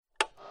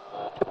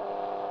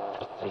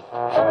We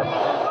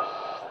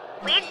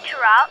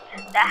interrupt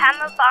the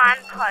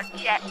Hammerbarn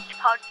Project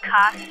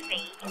podcast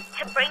feed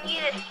to bring you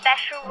the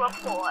special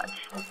report.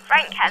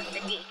 Frank has the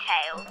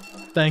details.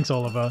 Thanks,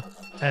 Oliver,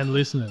 and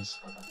listeners.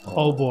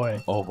 Oh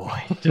boy. Oh boy.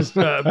 Just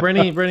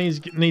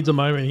Brenny needs a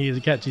moment here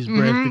to catch his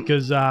breath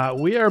because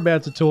we are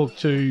about to talk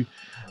to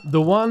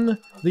the one,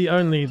 the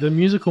only, the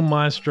musical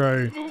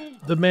maestro,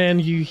 the man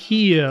you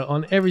hear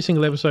on every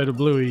single episode of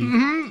Bluey,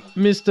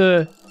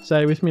 Mr.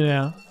 Say it with me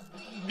now,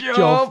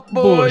 Joff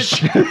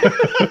Bush.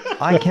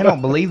 I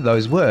cannot believe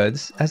those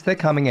words as they're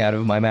coming out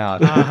of my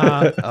mouth.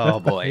 Oh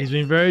boy. He's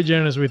been very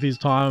generous with his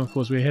time. Of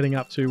course, we're heading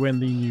up to when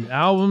the new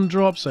album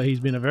drops, so he's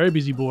been a very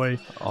busy boy.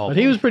 But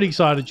he was pretty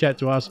excited to chat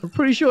to us. I'm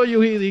pretty sure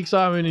you'll hear the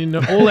excitement in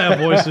all our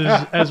voices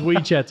as we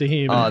chat to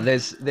him. Oh,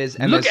 there's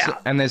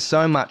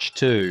so much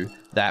too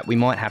that we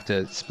might have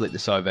to split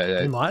this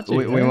over. We might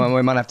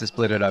have to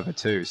split it over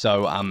two.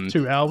 So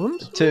 2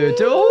 albums.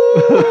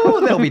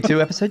 There'll be 2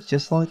 episodes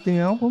just like the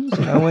albums.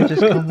 You know, we're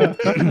just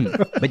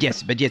but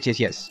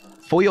yes.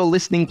 For your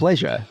listening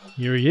pleasure.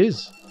 Here he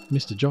is,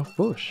 Mr. Joff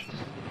Bush.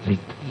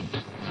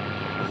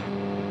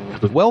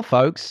 Well,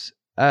 folks,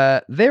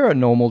 there are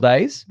normal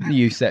days.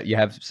 You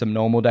have some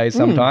normal days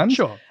sometimes.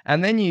 Sure.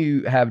 And then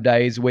you have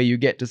days where you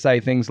get to say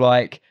things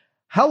like,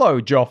 "Hello,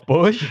 Joff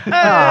Bush."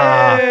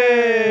 Hey!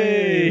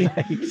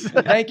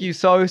 Thank you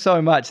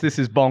so much. This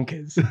is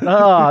bonkers.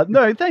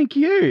 No, thank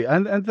you.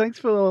 And thanks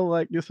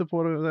for your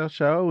support of our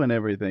show and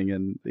everything.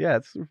 And yeah,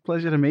 it's a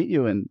pleasure to meet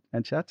you and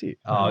chat to you.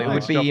 Oh, it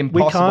would be Joff.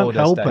 impossible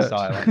to stay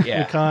silent.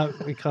 Yeah.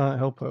 We can't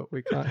help it.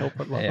 We can't help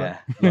it. Yeah.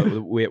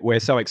 Look, we're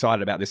so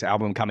excited about this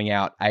album coming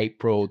out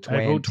April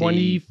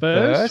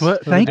 21st. Well,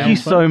 thank you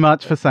so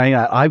much for saying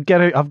that. I've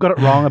got it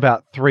wrong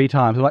about 3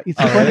 times. I'm like, it's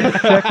the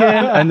 22nd,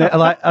 and then,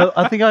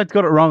 I think I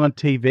got it wrong on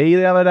TV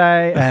the other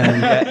day,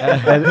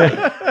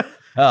 and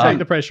take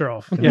the pressure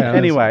off. Yeah.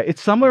 Anyway,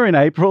 it's somewhere in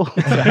April.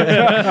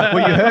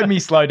 Well, you heard me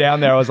slow down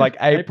there. I was like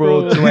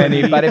April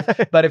 20. But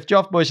if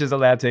Joff Bush is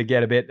allowed to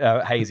get a bit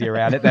hazy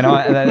around it,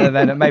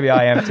 then maybe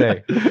I am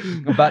too.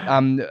 But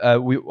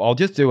I'll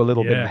just do a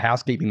little bit of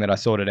housekeeping that I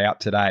sorted out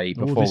today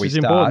before we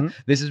start. Important.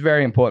 This is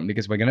very important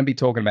because we're going to be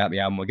talking about the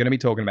album. We're going to be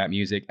talking about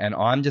music, and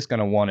I'm just going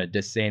to want to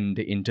descend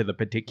into the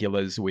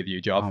particulars with you,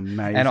 Joff.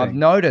 Amazing. And I've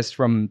noticed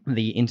from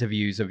the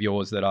interviews of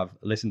yours that I've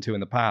listened to in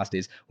the past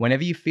is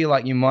whenever you feel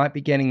like you might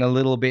be getting a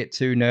little bit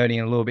too nerdy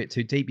and a little bit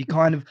too deep, you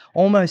kind of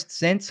almost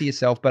censor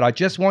yourself. But I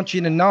just want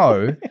you to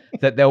know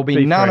that there'll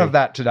be none of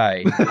that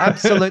today.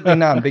 Absolutely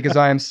none, because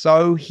I am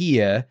so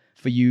here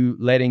for you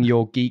letting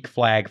your geek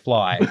flag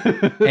fly.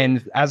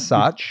 And as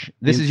such,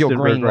 this is your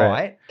green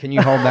light. Can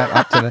you hold that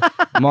up to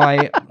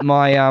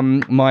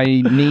my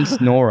niece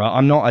Nora?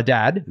 I'm not a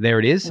dad. There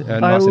it is.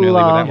 Nice and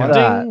early with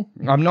that one.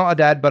 I'm not a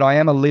dad, but I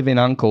am a live-in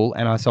uncle,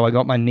 and so I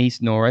got my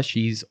niece Nora.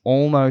 She's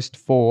almost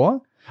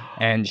 4.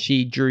 And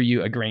she drew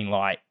you a green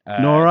light.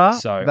 Nora,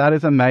 that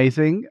is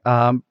amazing.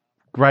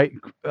 Great.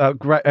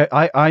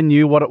 I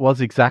knew what it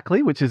was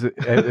exactly, which is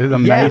an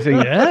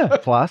amazing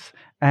plus.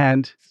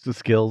 And the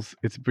skills,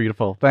 it's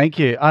beautiful. Thank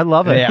you. I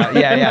love it.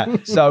 Yeah.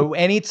 So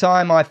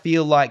anytime I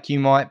feel like you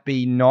might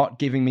be not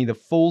giving me the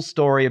full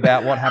story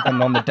about what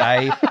happened on the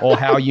day or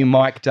how you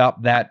mic'd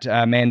up that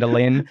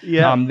mandolin,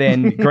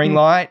 then green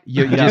light,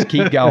 you just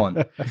keep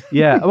going.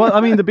 Yeah. Well,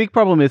 I mean, the big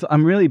problem is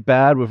I'm really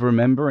bad with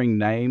remembering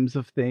names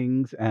of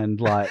things and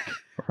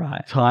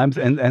times.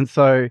 And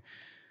so,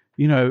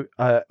 even,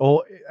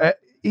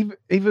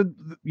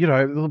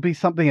 there'll be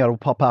something that'll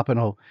pop up and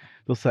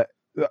they'll say,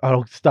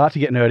 I'll start to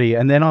get nerdy,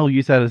 and then I'll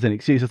use that as an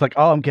excuse. It's like,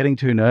 oh, I'm getting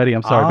too nerdy.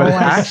 I'm sorry, but it's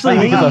actually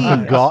because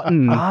I've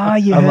forgotten. You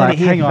I'm heard like, it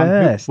here hang on,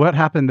 first. what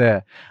happened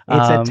there?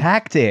 It's a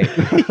tactic.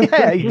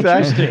 Yeah,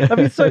 exactly. I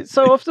mean,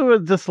 so often we're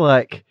just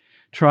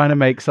trying to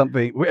make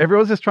something.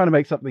 Everyone's just trying to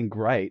make something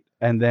great,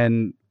 and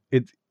then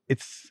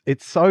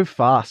it's so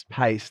fast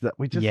paced that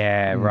we just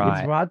it's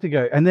hard to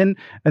go. And then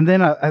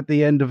at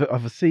the end of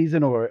a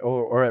season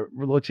or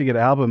launching an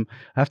album,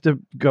 I have to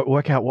go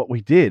work out what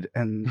we did,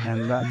 and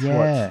that's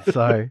what's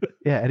so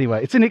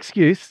Anyway, it's an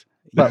excuse.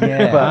 But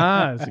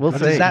we'll see.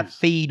 Does that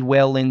feed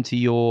well into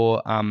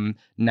your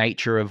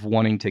nature of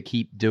wanting to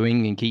keep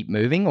doing and keep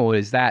moving, or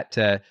is that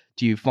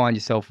do you find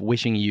yourself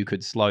wishing you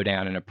could slow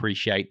down and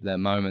appreciate the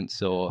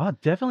moments? Or I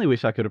definitely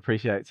wish I could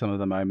appreciate some of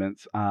the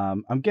moments.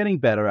 I'm getting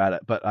better at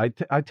it, but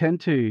I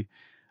tend to.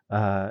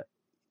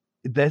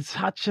 There's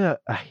such a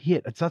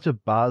hit. It's such a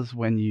buzz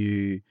when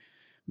you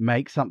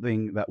make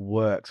something that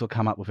works or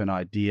come up with an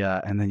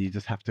idea, and then you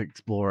just have to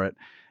explore it.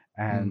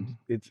 And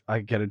I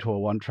get into a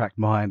one-track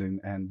mind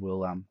and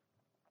will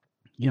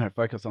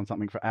focus on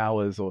something for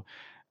hours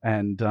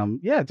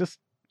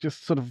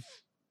just sort of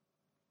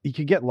you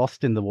could get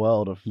lost in the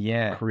world of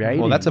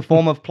creating. Well, that's a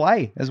form of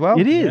play as well.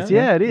 It is,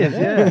 it is.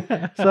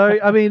 Yeah. So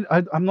I mean,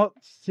 I'm not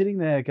sitting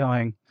there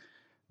going,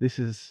 this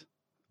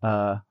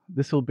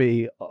will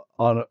be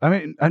on. I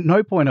mean, at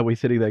no point are we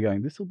sitting there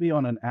going, this will be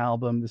on an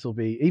album. This will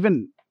be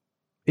even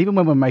even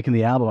when we're making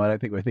the album, I don't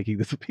think we're thinking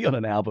this will be on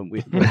an album.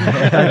 I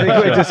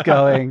think we're just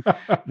going,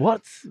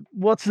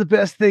 what's the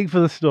best thing for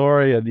the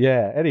story? And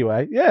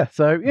anyway,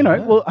 so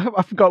well,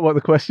 I forgot what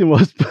the question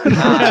was. But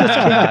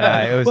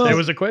there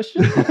was a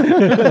question.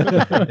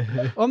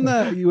 On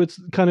that, you were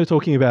kind of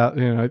talking about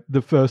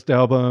the first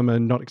album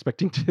and not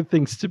expecting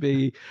things to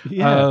be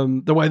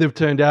the way they've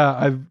turned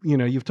out.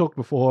 You've talked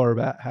before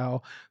about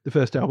how the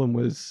first album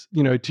was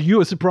to you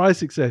a surprise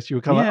success. You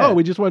were kind of like,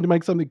 we just wanted to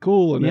make something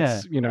cool, and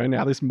it's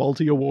now this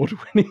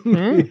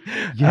multi-award-winning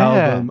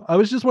album. I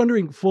was just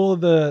wondering, for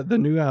the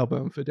new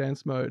album for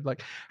Dance Mode,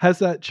 like, has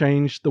that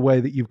changed the way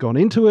that you've gone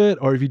into it,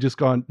 or have you just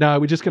gone, no,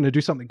 we're just going to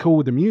do something cool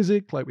with the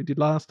music like we did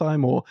last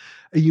time, or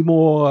are you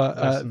more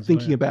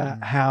thinking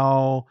about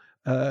how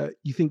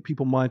you think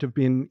people might have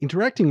been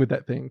interacting with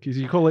that thing? Because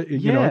you call it,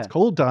 it's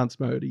called Dance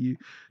Mode. Are you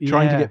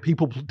trying to get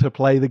people to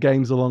play the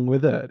games along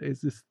with it?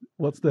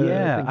 What's the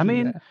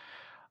thinking there?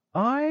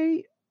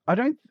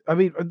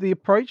 The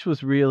approach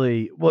was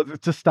really, well,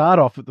 to start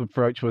off, the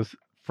approach was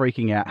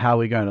freaking out how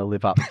we're going to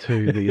live up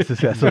to the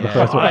success of the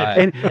first one.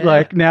 And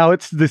like now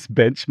it's this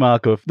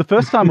benchmark of the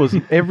first time was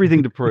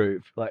everything to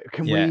prove. Like,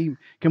 can we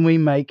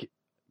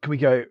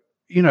go,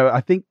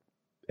 I think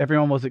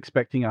everyone was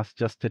expecting us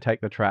just to take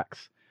the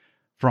tracks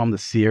from the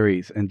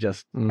series and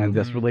just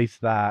release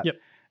that. Yep.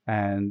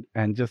 And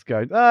just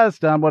go, it's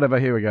done, whatever,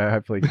 here we go.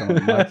 Hopefully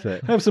someone likes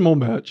it. Have some more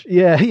merch.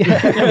 Yeah. We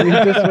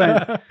just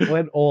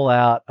went all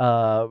out,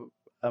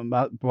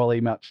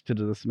 probably much to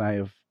the dismay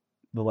of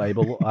the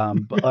label. Or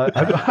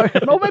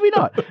maybe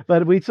not.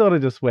 But we sort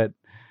of just went,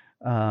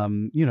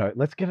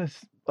 let's get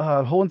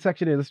a horn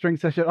section here, the string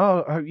section. It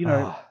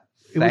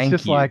was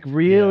just like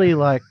really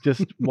like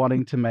just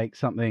wanting to make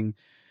something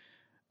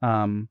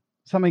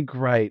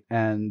great,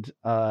 and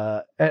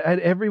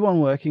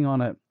everyone working on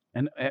it.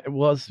 And it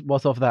was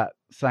of that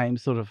same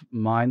sort of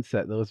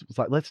mindset. There was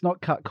like, let's not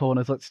cut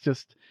corners. Let's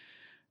just,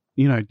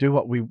 do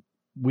what we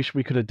wish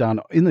we could have done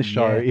in the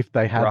show if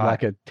they had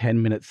like a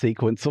 10-minute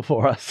sequence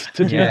for us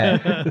to do,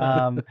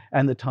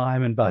 and the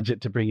time and budget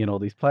to bring in all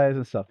these players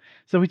and stuff.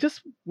 So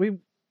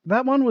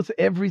that one was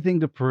everything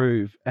to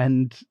prove,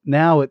 and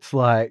now it's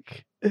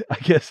like, I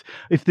guess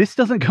if this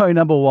doesn't go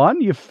number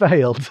one, you've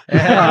failed.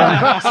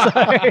 I've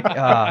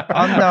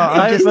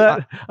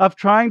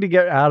tried to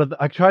get out of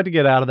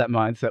that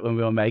mindset when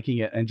we were making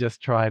it, and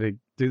just try to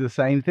do the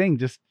same thing.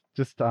 Just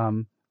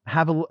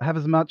have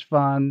as much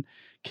fun,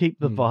 keep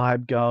the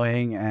vibe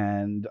going,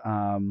 and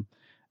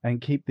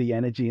keep the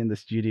energy in the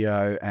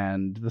studio,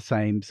 and the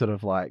same sort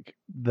of like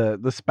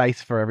the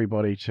space for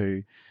everybody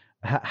to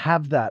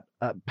have that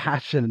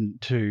passion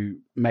to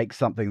make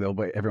something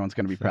that everyone's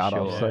going to be proud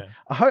of. So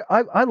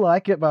I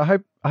like it, but I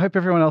hope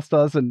everyone else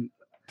does, and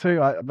too.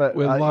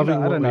 We're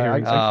loving. I don't know.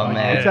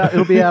 Man,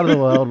 it'll be out of the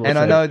world. And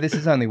I know this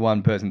is only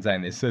one person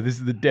saying this, so this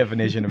is the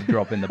definition of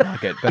drop in the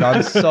bucket. But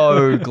I'm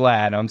so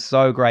glad. I'm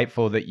so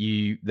grateful that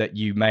you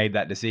made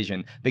that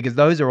decision, because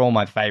those are all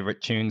my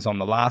favorite tunes on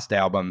the last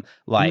album,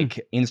 like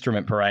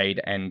Instrument Parade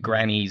and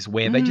Grannies,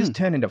 where they just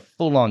turn into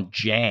full on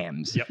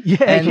jams.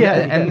 Yep.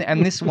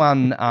 And this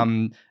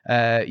one,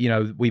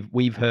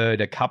 we've heard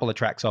a couple of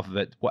tracks off of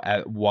it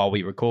while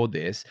we record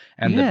this,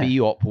 and the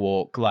Bebop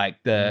Walk, like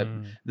the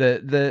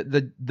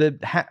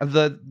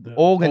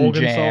organ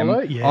jam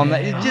solo? On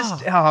that, it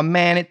just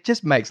it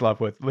just makes life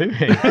worth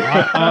living.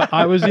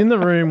 I was in the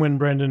room when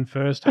Brendan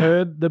first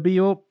heard the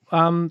Bebop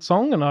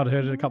song, and I'd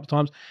heard it a couple of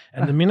times,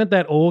 and the minute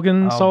that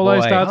organ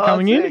solo starts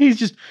coming in, he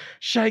just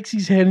shakes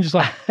his head and just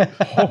like, would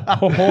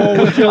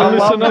you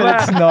listen to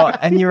that? It's not,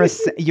 and you're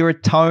a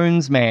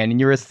tones man,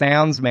 and you're a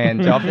sounds man,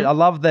 Joff. I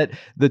love that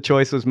the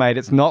choice was made.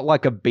 It's not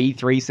like a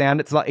B3 sound.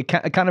 It's like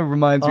it kind of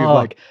reminds me of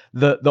like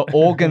the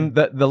organ,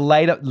 the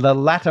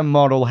latter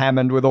model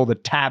Hammond with all the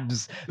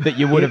tabs that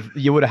you would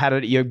have had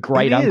at your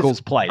great uncle's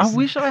place. I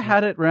wish I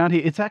had it around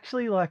here. It's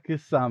actually like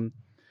this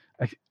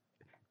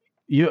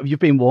You've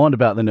been warned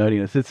about the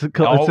nerdiness. It's a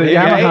Yamaha.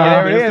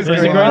 There it is.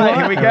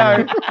 Here we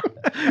go.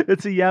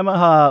 It's a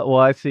Yamaha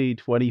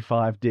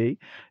YC25D.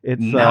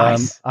 It's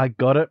nice. I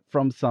got it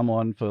from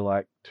someone for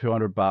like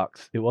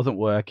 $200. It wasn't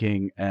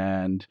working,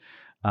 and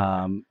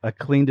I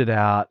cleaned it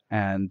out,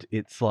 and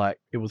it's like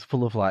it was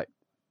full of like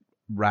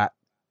rat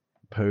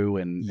poo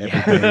and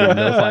everything. And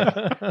there was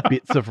like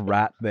bits of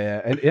rat there,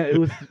 and it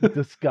was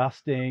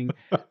disgusting.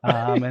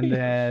 And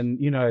then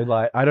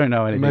like I don't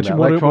know anything Imagine about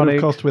what electronics. It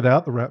would have cost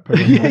without the rat poo.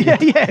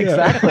 yeah,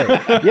 exactly.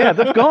 Yeah,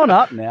 they've gone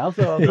up now,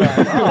 so I was like,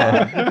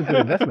 that's a good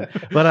investment.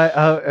 But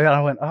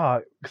I went,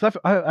 because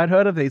I'd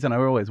heard of these, and I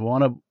always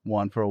wanted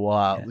one for a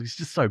while. Yeah. It's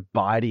just so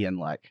bitey, and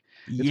like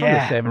it's from the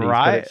 70s,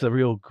 but it's a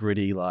real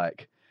gritty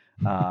like.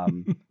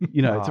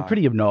 It's a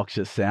pretty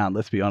obnoxious sound,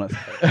 let's be honest.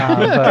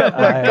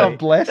 God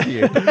bless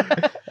you. But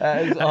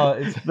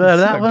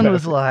that one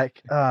was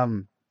like,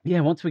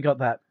 once we got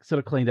that sort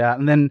of cleaned out,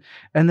 and then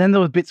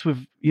there were bits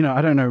with,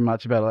 I don't know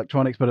much about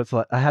electronics, but it's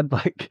like I had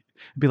like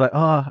be like,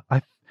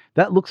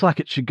 that looks like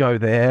it should go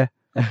there,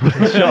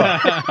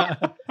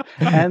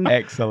 And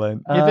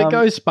Excellent. If it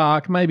goes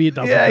spark, maybe it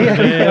doesn't. Yeah.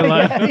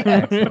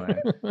 Excellent.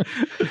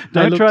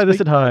 don't try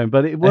this at home,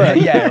 but it works.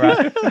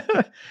 Yeah,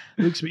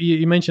 right.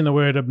 You mentioned the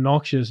word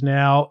obnoxious.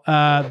 Now,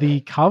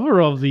 the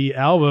cover of the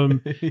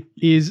album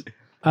is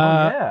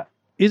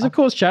of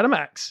course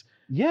Chattermax.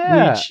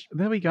 Yeah, Which-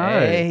 there we go.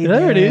 Hey,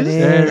 There it is. There,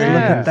 There it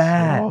look is. at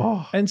that.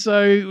 Oh, And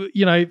so,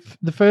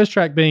 the first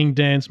track being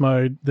Dance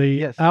Mode, the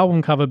Yes.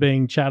 album cover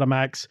being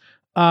Chattermax.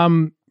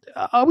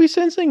 Are we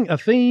sensing a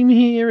theme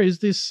here? Is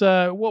this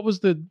what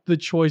was the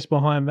choice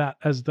behind that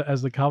as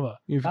the cover?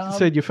 you've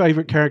said your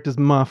favorite character's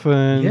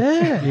Muffin.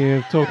 Yeah.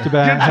 You've talked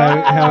about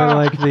how I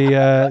like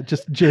the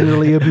just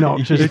generally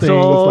obnoxious It's things.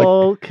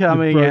 all like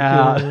coming broken-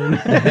 out.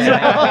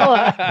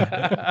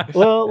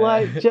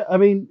 Well,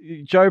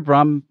 Joe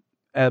Brum,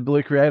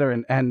 Blue creator,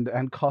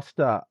 and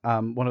Costa,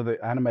 one of the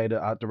animator,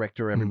 art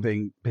director,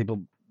 everything,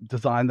 people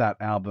designed that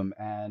album,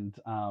 and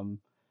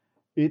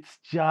it's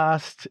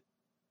just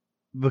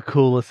the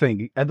coolest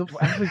thing. And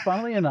actually,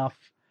 funnily enough,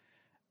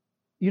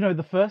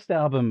 the first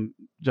album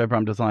Joe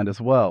Brum designed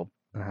as well,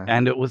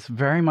 and it was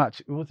very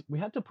much we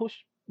had to push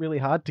really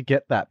hard to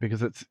get that,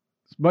 because it's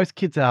most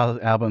kids'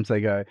 albums,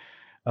 they go,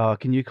 oh,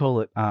 can you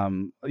call it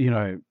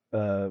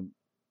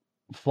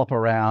flop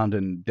around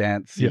and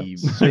dancey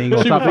thing or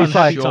Super something. It's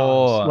like,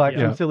 Sure. like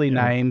Yeah. some silly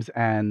names,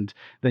 and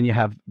then you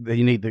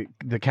need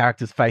the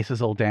characters'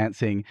 faces all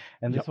dancing,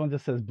 and this one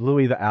just says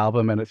Bluey the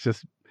album, and it's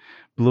just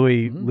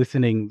Bluey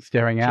listening,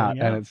 staring out,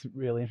 Chilling out. and it's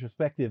really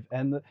introspective.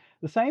 And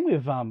the same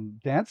with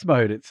Dance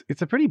Mode.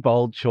 It's a pretty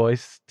bold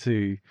choice for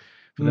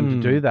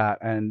them to do that,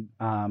 and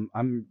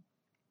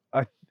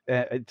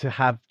to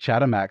have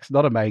Chattermax,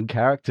 not a main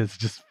character's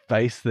just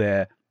face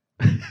there.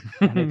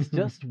 And it's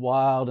just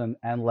wild and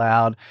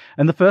loud.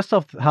 And the first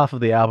half of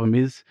the album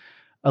is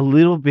a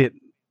little bit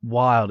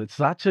wild. It's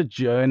such a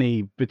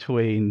journey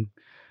between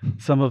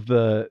some of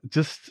the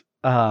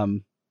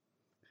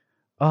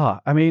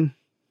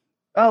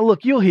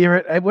look, you'll hear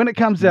it when it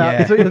comes out.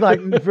 Yeah. It's like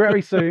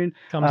very soon.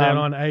 Comes out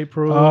on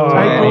April.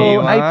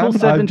 April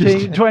 21.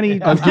 17,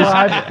 25.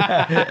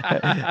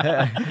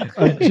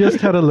 I've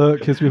just had a look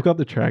because we've got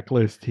the track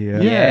list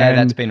here. Yeah, and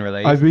that's been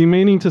released. I've been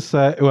meaning to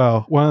say,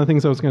 well, one of the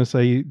things I was going to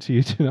say to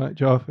you tonight,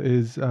 Joff,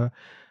 is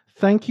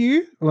thank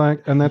you.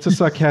 And that's a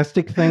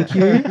sarcastic thank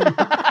you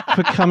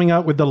for coming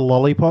up with the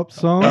lollipop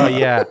song. Oh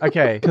yeah,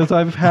 okay. Because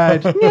I've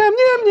had yam, yam,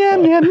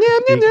 yam, yam, yam,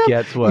 yam, It yam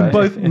gets in worse.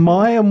 both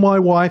my and my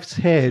wife's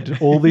head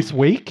all this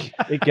week.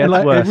 It gets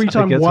And worse. every It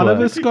time gets one of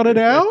worse. us got it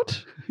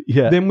out,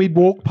 Yeah. then we'd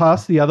walk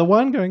past the other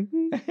one going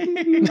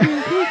and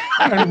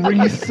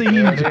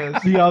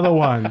reseed the other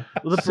one.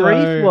 Well, the So-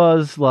 brief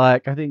was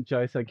like, I think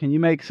Joe said, "Can you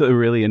make a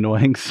really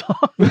annoying song?"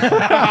 And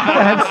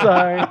so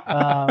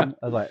I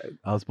was like,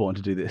 "I was born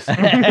to do this."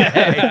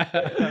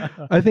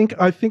 I think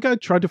I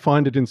tried to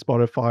find it in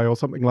Spotify or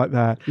something like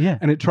that. Yeah.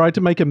 And it tried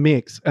to make a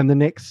mix, and the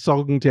next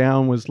song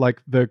down was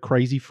like the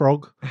Crazy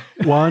Frog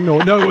one,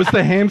 or no, it was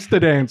the Hamster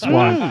Dance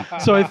one.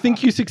 So I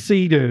think you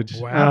succeeded.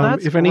 Wow,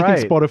 that's if anything,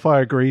 great.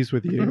 Spotify agrees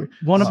with you.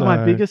 One of my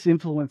So- biggest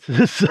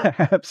influences,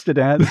 Hamster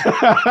Dance.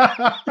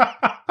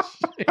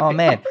 Oh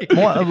man,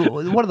 one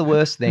of the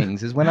worst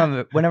things is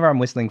whenever I'm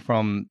whistling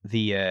from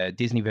the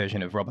Disney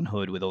version of Robin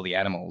Hood with all the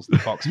animals, the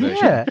Fox version.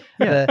 Yeah,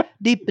 The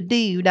deep a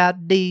dee da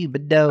dee ba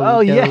do. Oh,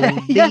 yeah,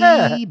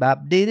 yeah. Dee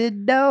bop dee da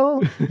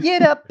do.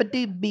 Yit up a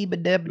dee bee ba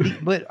da ba dee.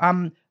 But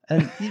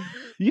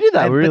You did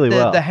that really but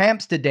well. The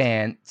hamster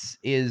dance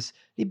is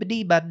dee ba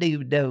dee ba dee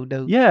do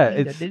do. Yeah,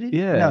 dee da it's dee dee.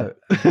 yeah. No.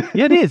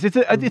 Yeah, it is. It's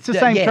the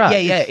same yeah, track.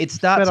 Yeah. It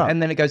starts sped up.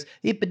 and then it goes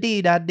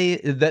dee da dee.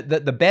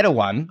 The better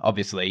one,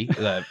 obviously,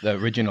 the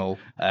original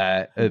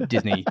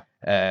Disney,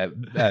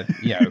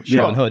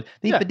 Robin Hood.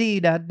 Dee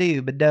da dee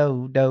ba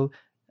do do.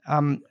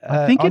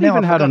 I think it now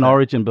even I've had an forgotten it.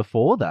 origin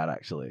before that,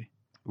 actually.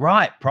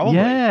 Right, probably.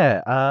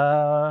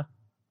 Yeah.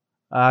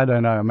 I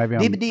don't know. Maybe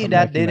I'm making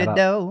that up.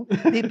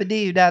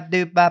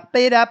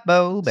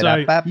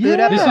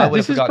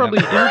 This is probably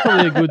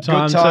a good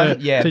time, to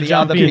the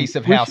jump other in. piece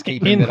of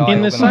housekeeping that I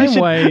in the organised.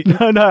 same way.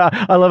 No,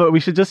 I love it.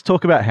 We should just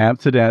talk about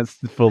Hamster Dance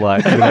for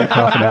like the next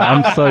half an hour.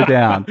 I'm so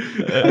down.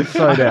 I'm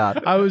so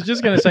down. I was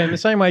just going to say, in the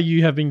same way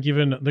you have been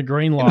given the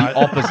green light.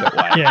 Opposite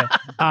way. Yeah.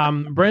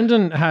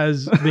 Brendan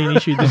has been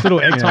issued this little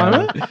egg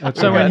timer.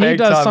 So right. when he Egg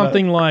does timer.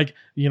 something like,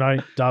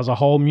 does a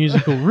whole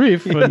musical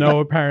riff for no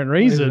apparent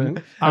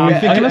reason, I'm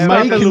thinking it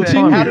may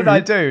continue. How did I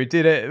do?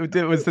 Did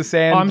it was the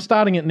sound? I'm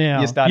starting it now.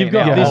 You're starting You've it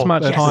got now. this Oh,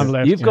 much that's- time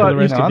left You've for got the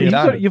rest of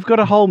the you've got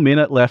a whole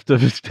minute left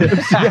of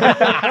steps.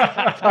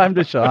 Time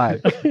to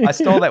shine. I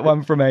stole that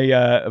one from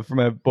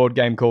a board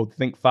game called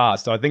Think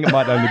Fast, so I think it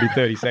might only be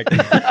 30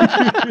 seconds.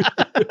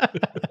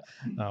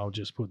 I'll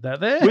just put that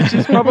there. Which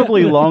is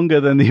probably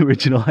longer than the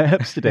original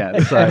Hamster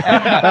Dance. So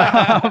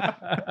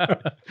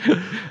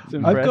it's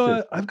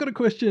impressive. I've got a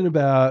question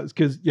about,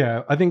 because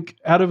I think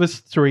out of us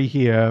three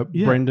here,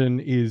 Yeah. Brendan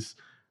is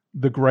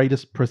the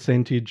greatest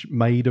percentage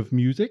made of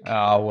music.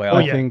 Oh well,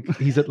 I think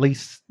he's at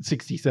least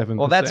 67%.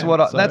 Well, that's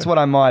what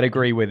I might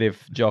agree with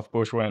if Joff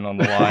Bush went on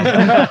the line.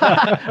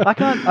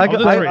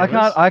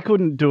 I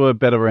couldn't do a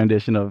better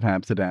rendition of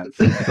Hamster Dance.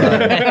 So.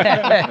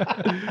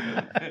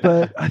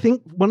 But I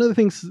think one of the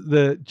things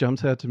that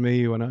jumps out to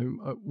me when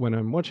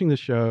I'm watching the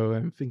show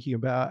and thinking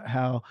about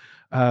how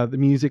the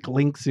music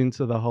links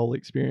into the whole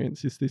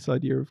experience is this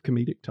idea of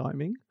comedic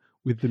timing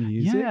with the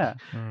music. Yeah.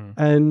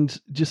 And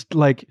just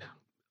like,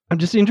 I'm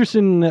just interested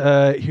in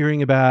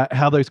hearing about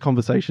how those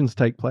conversations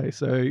take place.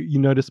 So you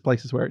notice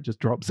places where it just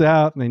drops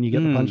out and then you get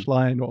the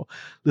punchline or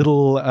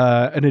little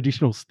an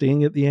additional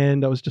sting at the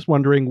end. I was just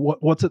wondering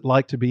what's it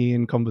like to be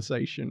in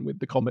conversation with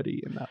the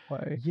comedy in that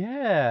way?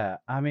 Yeah,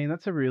 I mean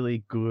that's a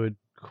really good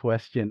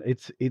question.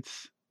 It's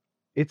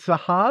a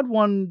hard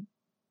one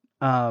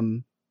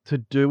to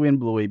do in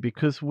Bluey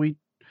because we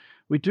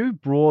do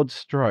broad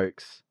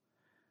strokes,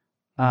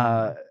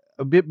 a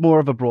bit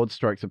more of a broad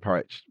strokes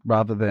approach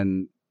rather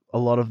than a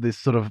lot of this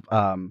sort of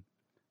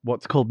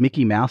what's called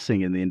Mickey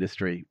Mousing in the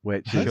industry,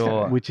 which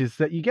is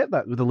that you get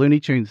that with the Looney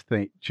Tunes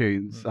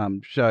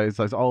shows,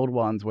 those old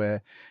ones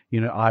where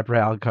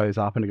eyebrow goes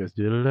up and it goes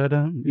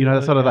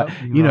that sort of that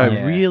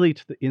really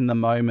in the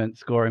moment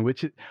scoring,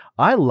 which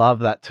I love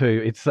that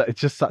too. It's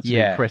just such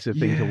an impressive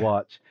thing to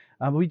watch.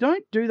 We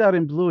don't do that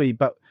in Bluey,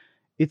 but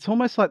it's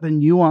almost like the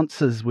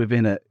nuances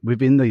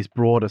within these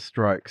broader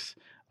strokes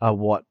are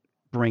what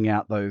bring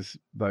out those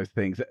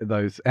things,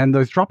 those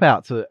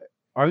dropouts are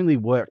only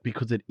work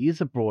because it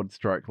is a broad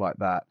stroke like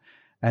that,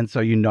 and so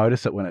you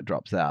notice it when it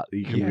drops out.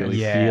 You can really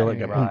feel it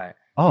go, right.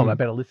 Oh, I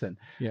better listen.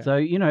 So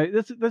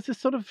there's this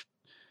sort of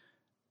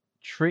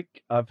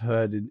trick I've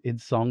heard in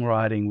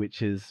songwriting,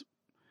 which is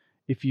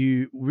if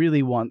you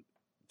really want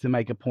to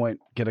make a point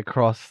get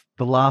across,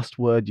 the last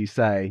word you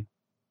say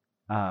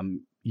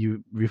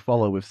you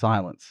follow with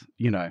silence,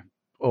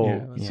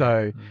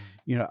 so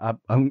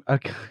I'm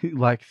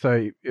like,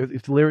 so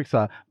if the lyrics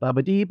are ba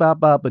ba dee ba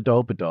ba ba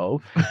do ba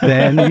do,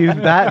 then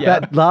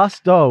that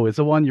last do is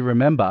the one you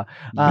remember.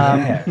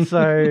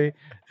 So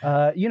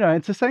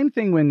it's the same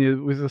thing when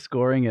you with the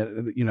scoring it.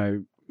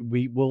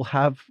 We will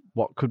have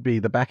what could be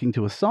the backing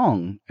to a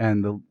song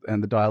and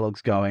the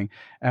dialogue's going,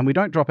 and we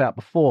don't drop out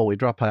before. We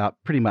drop out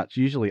pretty much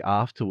usually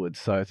afterwards.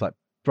 So it's like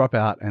drop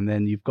out, and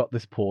then you've got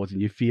this pause,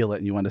 and you feel it,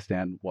 and you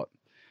understand what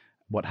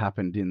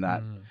happened in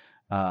that.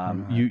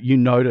 You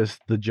notice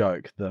the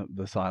joke,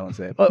 the silence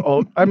there.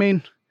 I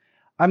mean,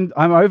 I'm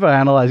over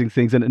analyzing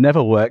things, and it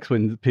never works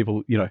when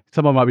people,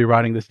 someone might be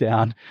writing this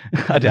down.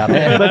 I doubt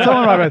it, but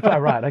someone might go,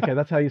 right, okay,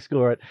 that's how you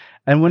score it.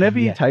 And whenever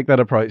you take that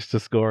approach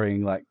to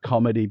scoring, like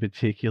comedy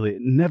particularly,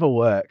 it never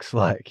works.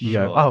 Like you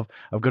go, oh,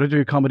 I've got to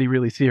do comedy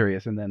really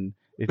serious, and then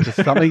it's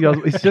just something else.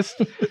 It's just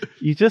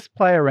you just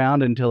play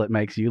around until it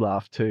makes you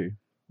laugh too.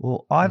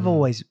 Well, I've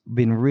always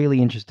been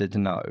really interested to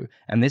know,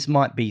 and this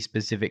might be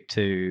specific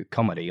to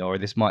comedy, or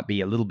this might be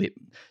a little bit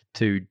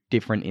too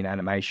different in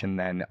animation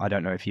than, I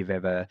don't know if you've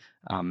ever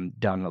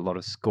done a lot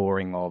of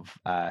scoring of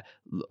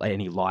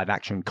any live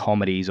action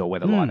comedies or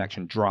whether live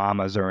action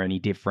dramas are any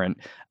different.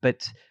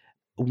 But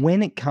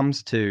when it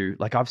comes to,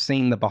 like, I've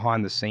seen the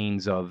behind the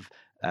scenes of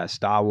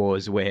Star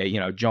Wars where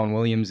John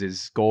Williams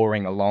is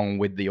scoring along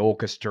with the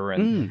orchestra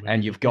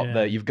and you've got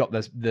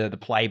the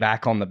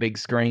playback on the big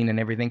screen and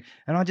everything,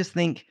 and I just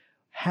think,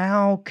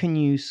 how can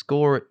you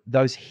score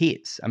those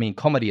hits? I mean,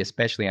 comedy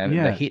especially,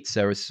 the hits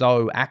are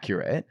so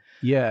accurate.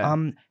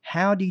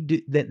 How do you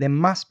do that? There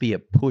must be a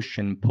push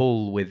and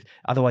pull with,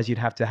 otherwise you'd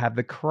have to have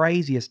the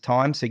craziest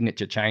time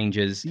signature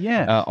changes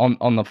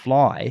on the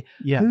fly.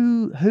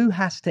 Who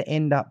has to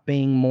end up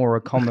being more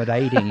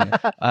accommodating?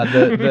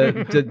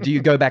 Do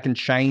you go back and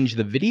change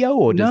the video,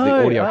 or does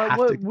the audio have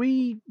to?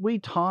 We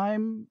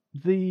time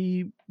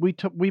we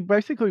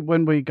basically,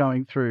 when we're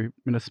going through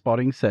in a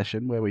spotting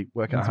session where we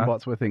work out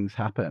spots where things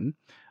happen,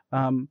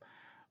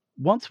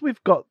 once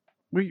we've got,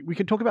 we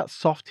can talk about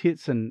soft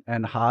hits and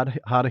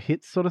harder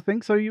hits sort of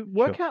thing. So you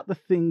work out the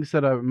things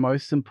that are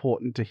most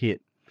important to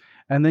hit,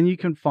 and then you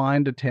can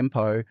find a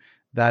tempo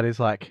that is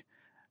like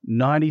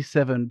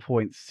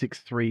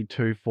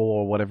 97.6324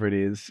 or whatever it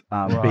is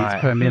beats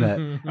per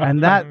minute,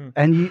 and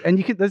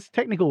you can, there's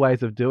technical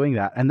ways of doing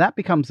that, and that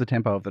becomes the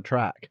tempo of the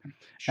track.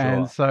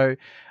 And so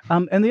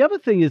and the other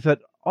thing is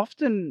that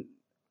often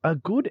a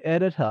good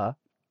editor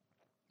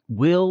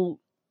will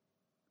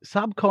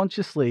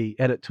subconsciously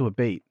edit to a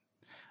beat.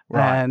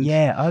 And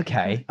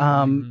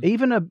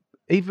even a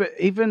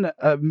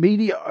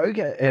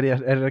mediocre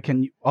editor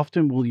can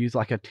often will use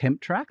like a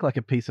temp track, like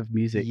a piece of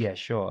music,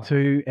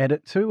 to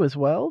edit to as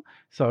well.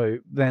 So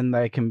then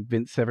they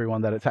convince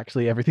everyone that it's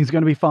actually everything's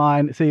going to be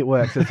fine. See, it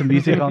works. There's some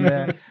music on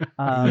there.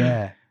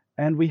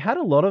 And we had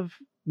a lot of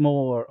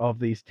more of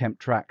these temp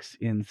tracks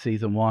in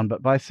season 1,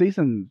 but by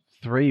season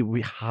 3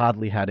 we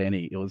hardly had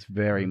any. It was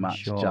very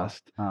much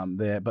just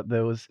there, but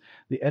there was,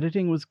 the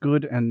editing was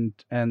good, and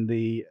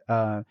the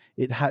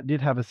it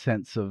did have a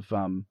sense of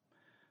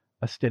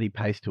a steady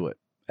pace to it,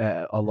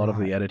 a lot of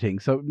the editing,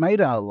 so it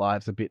made our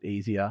lives a bit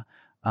easier.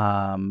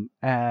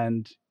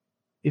 And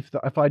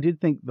if I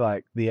did think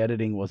like the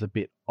editing was a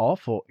bit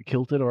off or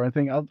kilted or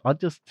anything, I'd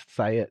just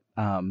say it.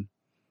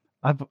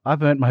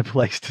 I've earned my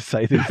place to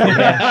say this.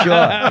 Yeah,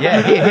 sure.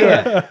 Yeah,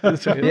 here.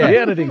 The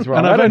editing's wrong.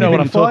 And I I've don't know only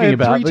what been I'm talking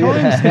fired about. 3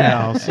 times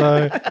now.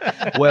 So,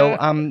 Well,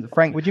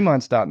 Frank, would you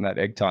mind starting that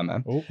egg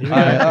timer? Oh, here we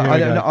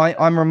go.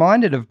 I'm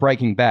reminded of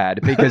Breaking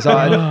Bad because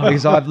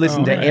I've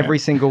listened to every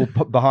single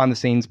behind the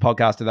scenes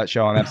podcast of that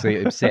show. I'm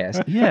absolutely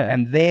obsessed. Yeah.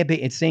 And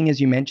it's seeing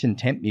as you mentioned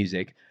temp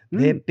music.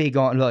 They're big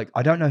on, like,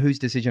 I don't know whose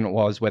decision it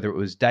was, whether it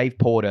was Dave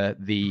Porter,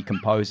 the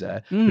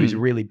composer, who's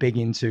really big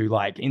into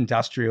like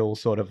industrial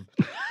sort of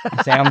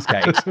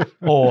soundscapes,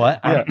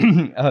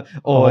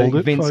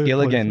 or Vince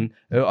Gilligan,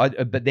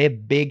 but they're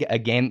big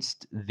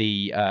against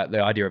the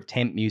idea of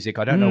temp music.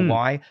 I don't know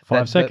why.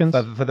 5 seconds.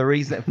 For the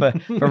reason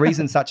for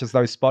reasons such as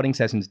those spotting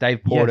sessions,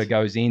 Dave Porter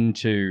goes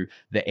into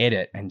the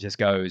edit and just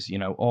goes,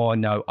 oh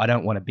no, I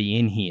don't want to be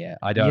in here.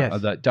 I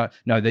don't.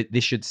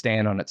 This should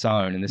stand on its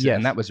own. And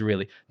and that was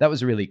really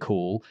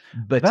cool.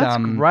 But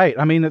that's great.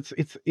 I mean,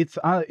 it's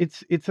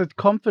a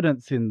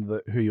confidence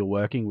in who you're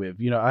working with.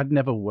 I'd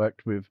never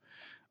worked with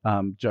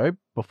Joe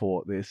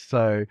before this,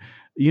 so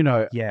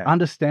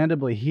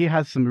understandably he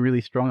has some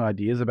really strong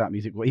ideas about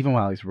music, even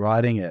while he's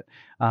writing it.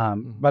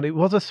 But it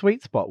was a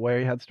sweet spot where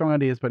he had strong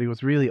ideas, but he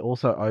was really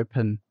also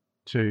open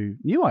to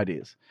new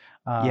ideas.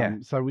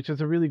 So which is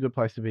a really good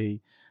place to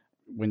be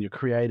when you're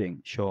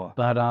creating. Sure.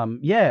 But I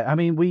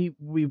mean, we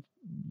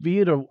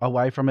veered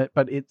away from it,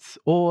 but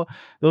there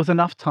was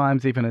enough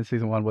times even in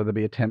season 1 where there'd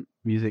be a temp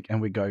music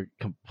and we go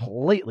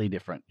completely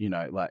different,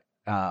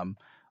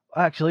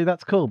 actually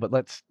that's cool, but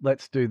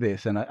let's do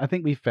this. And I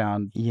think we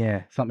found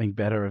something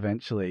better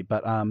eventually.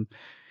 But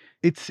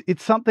it's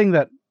something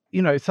that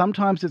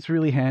sometimes it's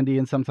really handy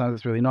and sometimes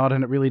it's really not,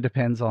 and it really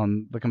depends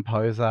on the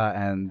composer.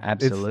 And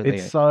absolutely,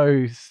 it's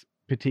so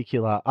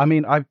particular. I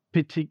mean, I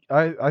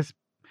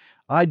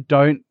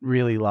don't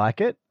really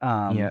like it.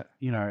 My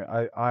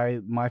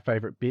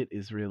favorite bit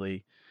is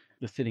really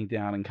just sitting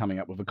down and coming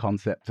up with a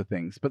concept for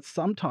things. But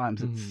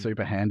sometimes it's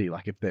super handy,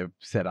 like if they've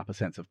set up a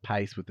sense of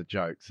pace with the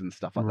jokes and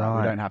stuff like that.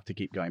 We don't have to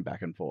keep going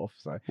back and forth.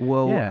 So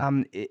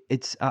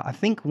it's I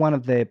think one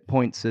of their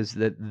points is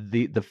that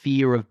the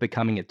fear of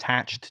becoming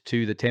attached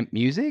to the temp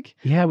music.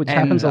 Yeah, which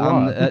happens a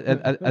lot.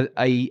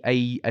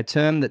 A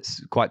term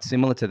that's quite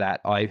similar to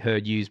that I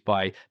heard used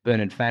by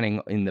Bernard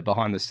Fanning in the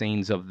behind the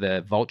scenes of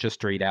the Vulture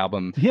Street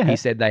album. Yeah. He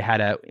said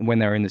when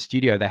they were in the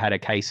studio, they had a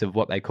case of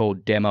what they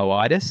called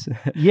demoitis.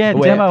 Yeah,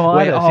 demoitis.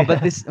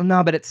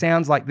 But it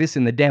sounds like this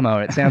in the demo.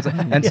 It sounds like,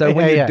 and so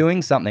when you're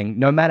doing something,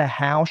 no matter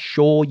how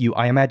sure you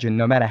are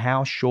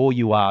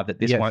that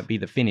this won't be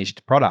the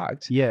finished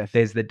product,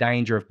 there's the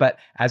danger of. But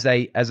as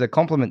a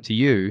compliment to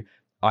you,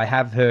 I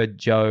have heard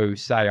Joe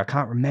say, I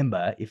can't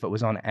remember if it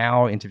was on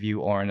our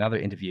interview or another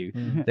interview,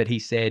 that he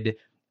said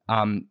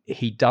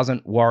he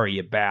doesn't worry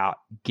about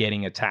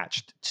getting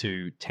attached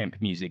to temp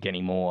music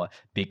anymore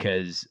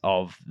because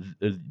of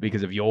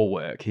your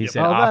work. He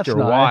said after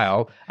a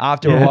while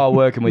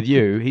working with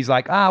you, he's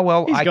like,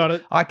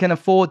 I can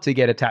afford to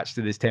get attached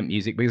to this temp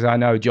music because I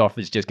know Joff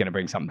is just going to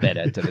bring something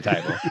better to the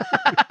table.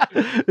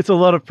 It's a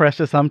lot of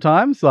pressure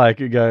sometimes. Like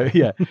you go,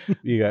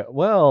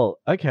 well,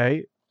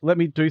 okay, let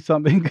me do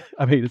something.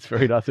 I mean, it's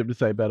very nice of him to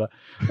say better.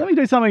 Let me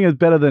do something that's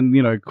better than,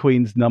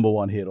 Queen's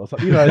 #1 hit or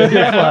something. It's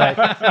just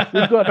like,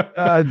 we've got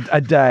a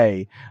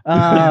day.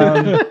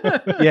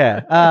 But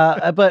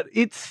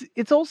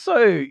it's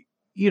also,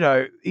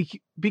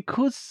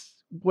 because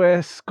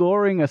we're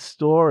scoring a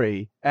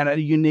story and a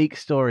unique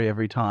story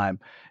every time,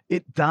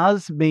 it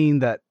does mean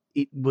that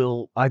it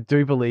will, I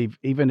do believe,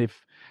 even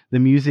if the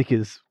music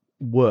is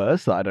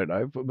worse, I don't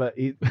know, but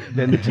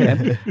than the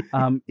temp,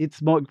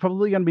 it's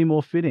probably going to be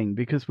more fitting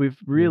because we've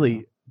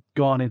really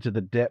gone into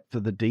the depth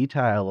of the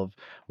detail of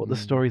what the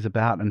story's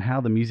about and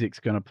how the music's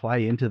going to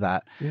play into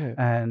that.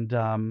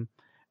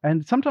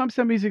 And sometimes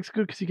the music's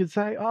good because you could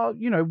say,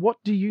 what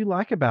do you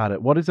like about it?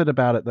 What is it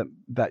about it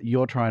that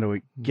you're trying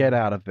to get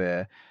out of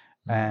there?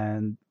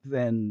 And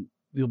then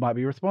there might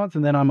be a response,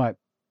 and then I might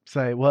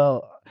say,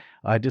 well,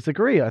 I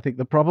disagree. I think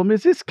the problem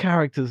is this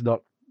character's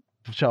not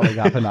showing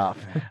up enough.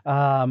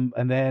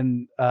 And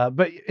then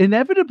but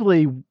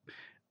inevitably,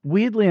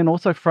 weirdly and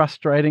also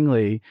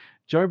frustratingly,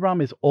 Joe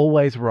Brum is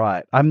always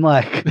right. I'm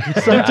like,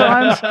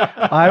 sometimes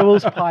I will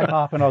pipe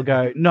up and I'll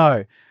go,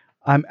 no,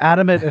 I'm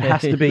adamant it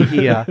has to be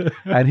here.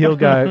 And he'll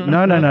go,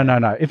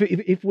 no.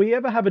 If we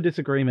ever have a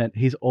disagreement,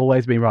 he's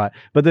always been right.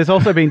 But there's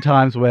also been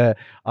times where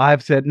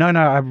I've said, no,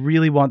 I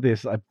really want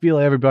this. I feel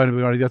everybody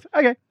he goes,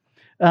 okay.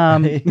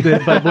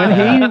 But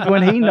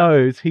when he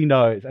knows,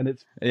 and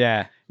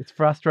it's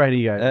frustrating.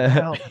 You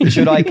go,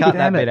 should I cut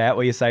that bit out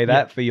where you say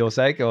that for your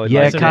sake? Or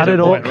cut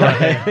it all.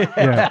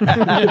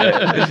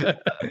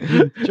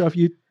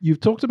 Joff, you've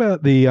talked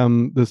about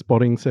the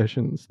spotting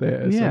sessions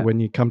there. So when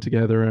you come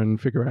together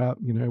and figure out,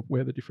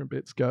 where the different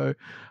bits go.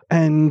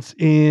 And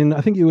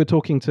I think you were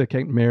talking to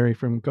Kate and Mary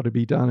from Gotta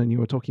Be Done, and you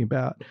were talking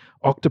about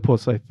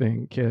Octopus, I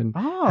think, and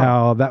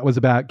how that was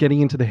about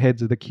getting into the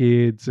heads of the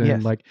kids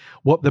and like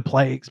what the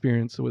play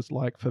experience was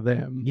like for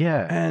them.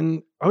 Yeah.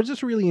 And I was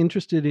just really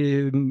interested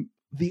in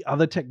the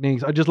other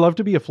techniques, I'd just love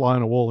to be a fly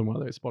on a wall in one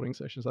of those spotting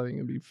sessions. I think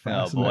it'd be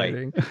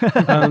fascinating.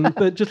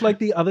 But just like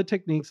the other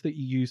techniques that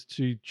you use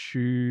to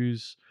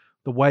choose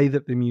the way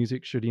that the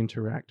music should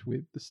interact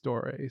with the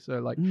story. So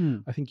like,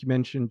 I think you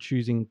mentioned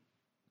choosing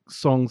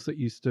songs that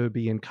used to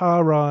be in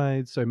car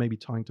rides, so maybe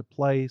tying to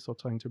place or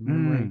tying to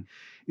memory.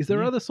 Is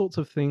there other sorts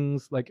of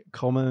things, like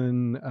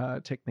common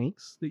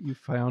techniques that you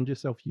found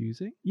yourself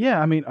using? Yeah,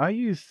 I mean, I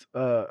use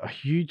a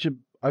huge.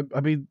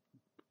 I mean,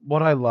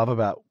 what I love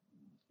about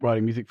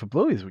writing music for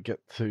Bluey is we get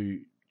to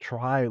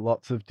try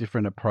lots of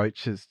different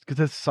approaches, because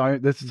there's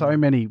so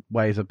many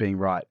ways of being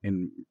right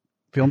in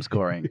film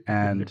scoring,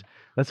 and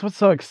that's what's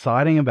so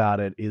exciting about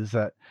it, is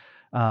that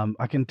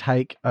I can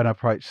take an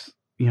approach,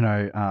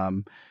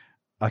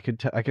 I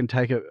can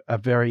take a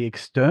very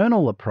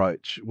external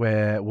approach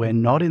where we're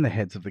not in the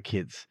heads of the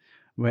kids,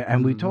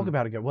 and we talk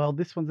about it. Go, well,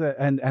 this one's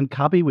and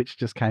Cubby, which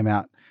just came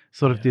out,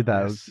 sort of did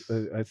that.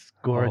 A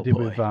score I did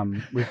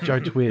with Joe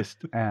Twist,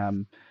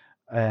 and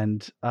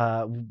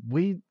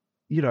we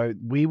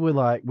were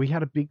like, we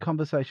had a big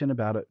conversation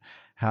about it,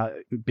 how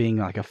being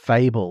like a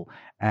fable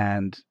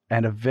and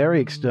a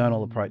very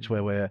external approach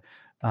where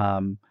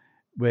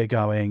we're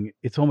going.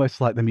 It's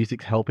almost like the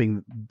music's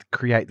helping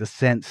create the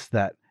sense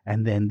that.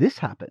 And then this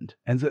happened,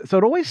 and so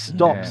it always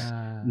stops.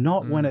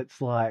 Not when it's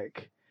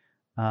like,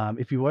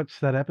 if you watch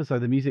that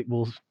episode, the music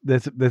will.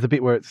 There's a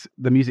bit where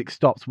the music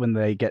stops when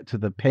they get to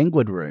the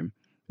penguin room,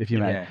 if you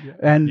may.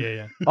 And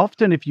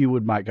often, if you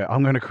might go,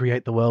 I'm going to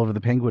create the world of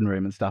the penguin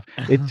room and stuff.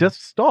 It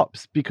just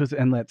stops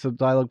and lets the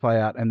dialogue play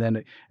out, and then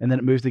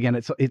it moves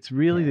again. It's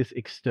really this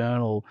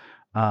external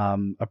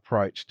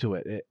approach to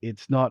it.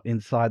 It's not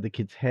inside the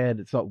kid's head.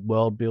 It's not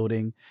world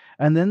building.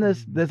 And then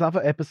there's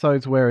other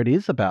episodes where it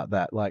is about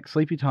that. Like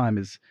Sleepy Time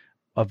is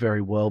a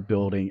very world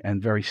building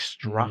and very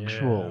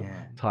structural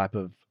type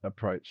of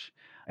approach.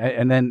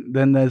 And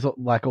then there's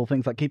like all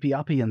things like Keepy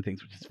Uppy and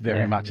things, which is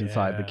very much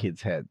inside the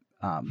kid's head.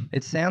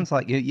 It sounds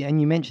like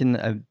and you mentioned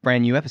a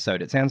brand new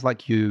episode. It sounds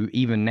like you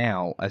even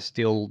now are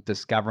still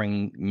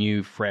discovering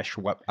new, fresh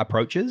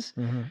approaches,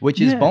 which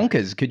is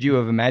bonkers. Could you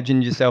have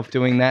imagined yourself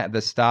doing that at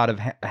the start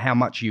of how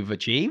much you've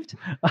achieved?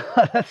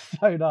 That's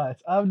so nice.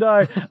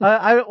 No,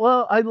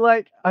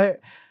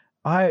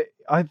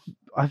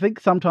 I think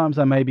sometimes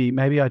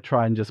maybe I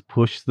try and just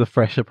push the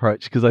fresh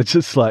approach, because I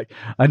just like,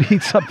 I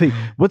need something.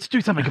 Let's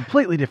do something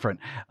completely different.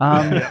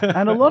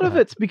 And a lot of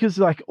it's because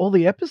like all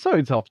the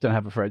episodes often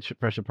have a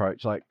fresh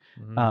approach. Like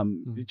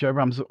Joe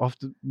Brums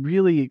often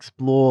really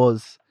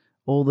explores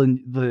all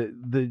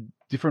the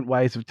different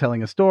ways of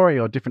telling a story,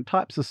 or different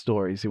types of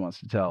stories he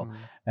wants to tell.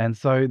 And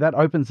so that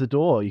opens the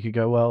door. You could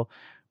go, well,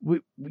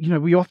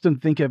 we often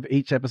think of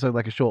each episode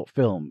like a short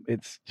film.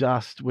 It's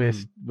just we're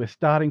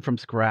starting from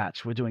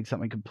scratch. We're doing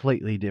something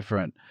completely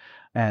different,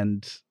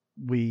 and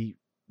we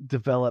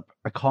develop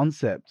a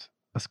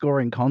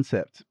scoring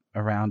concept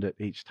around it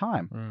each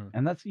time.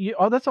 And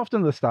that's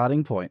often the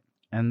starting point.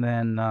 And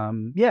then I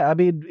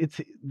mean, it's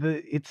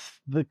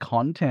the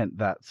content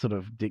that sort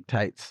of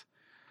dictates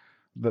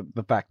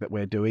the fact that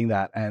we're doing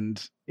that. And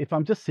if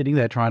I'm just sitting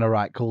there trying to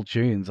write cool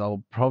tunes,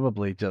 I'll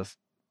probably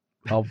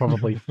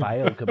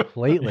fail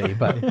completely.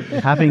 But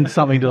having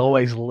something to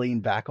always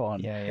lean back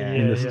on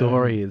in the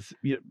story is,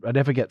 I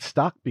never get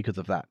stuck because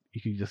of that.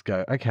 You can just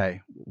go, okay,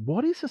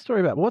 what is the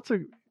story about? What's a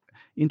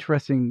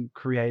interesting,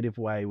 creative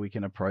way we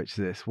can approach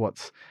this?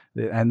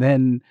 And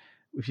then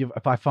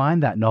if I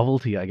find that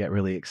novelty, I get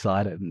really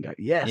excited and go,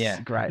 yes,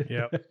 great.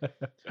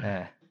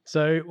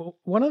 So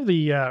one of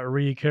the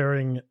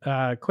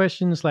reoccurring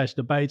questions /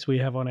 debates we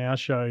have on our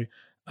show,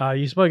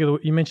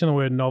 you mentioned the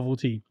word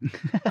novelty.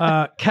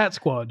 Cat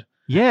Squad.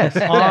 Yes.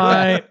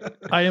 I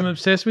am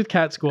obsessed with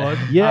Cat Squad.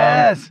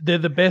 Yes. They're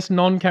the best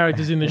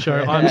non-characters in the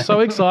show. I'm so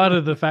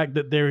excited the fact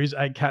that there is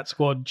a Cat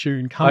Squad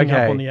tune coming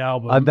up on the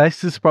album.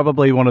 This is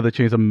probably one of the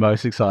tunes I'm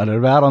most excited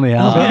about on the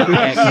album.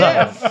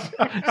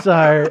 Yes.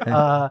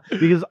 So,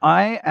 because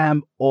I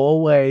am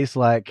always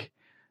like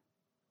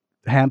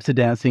hamster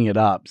dancing it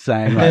up,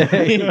 saying like,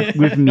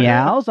 with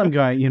meows, I'm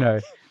going, meow,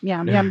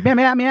 meow, meow,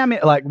 meow, meow, meow,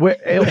 like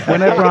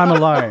whenever I'm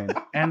alone.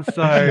 And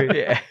so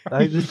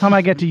this time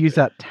I get to use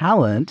that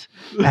talent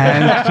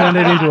and turn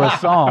it into a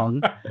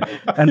song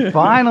and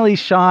finally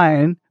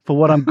shine for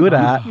what I'm good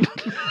at.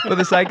 For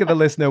the sake of the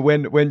listener,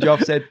 when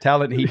Joff said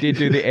talent, he did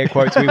do the air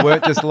quotes. We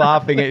weren't just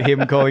laughing at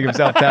him calling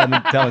himself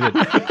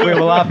talented. We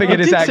were laughing at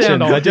his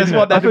actions. I just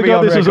want that to be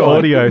on record. This was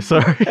audio,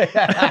 sorry.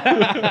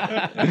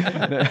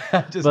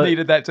 Just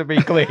needed that to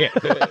be clear.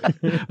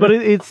 But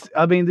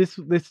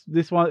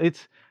this one,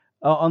 it's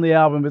on the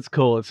album. It's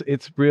cool.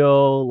 It's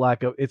real,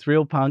 it's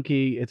real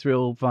punky. It's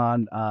real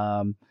fun.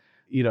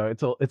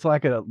 It's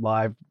like a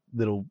live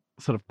little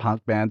sort of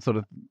punk band sort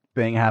of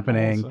thing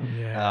happening. Awesome.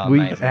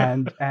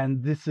 Yeah.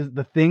 And this is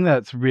the thing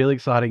that's really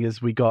exciting, is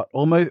we got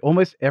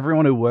almost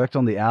everyone who worked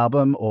on the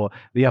album, or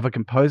the other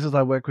composers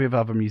I work with,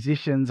 other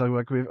musicians I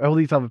work with, all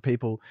these other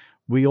people,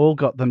 we all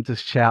got them to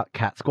shout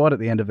Cat Squad at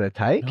the end of their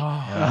take.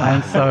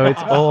 And so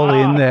it's all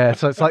in there.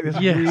 So it's like this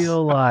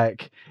real,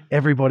 like,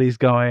 everybody's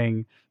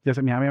going,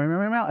 just meow, meow, meow,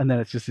 meow, meow, and then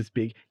it's just this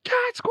big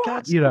cat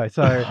squad, you know.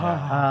 So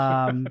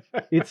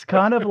it's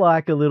kind of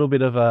like a little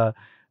bit of a,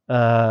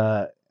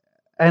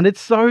 and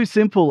it's so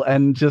simple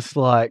and just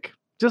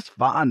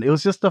fun. It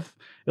was just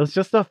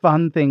a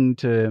fun thing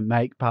to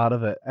make part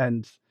of it,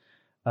 and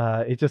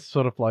it just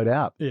sort of flowed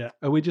out. Yeah.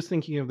 Are we just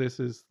thinking of this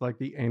as like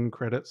the end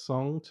credits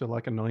song to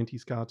like a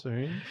 90s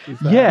cartoon?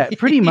 Yeah,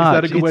 pretty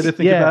much. Is that a good way to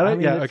think about it? I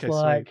mean, it's okay,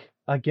 like, sweet.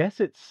 I guess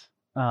it's,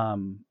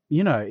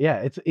 you know,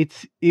 yeah,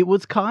 it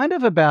was kind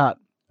of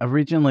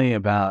originally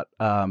about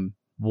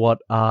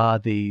what are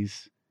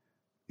these,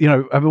 you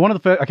know, I mean, one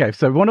of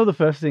the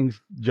first things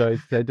Joe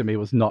said to me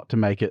was not to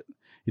make it,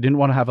 you didn't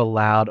want to have a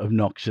loud,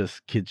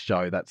 obnoxious kids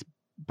show that's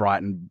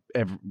bright and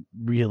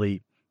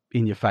really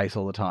in your face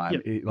all the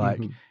time. Yep.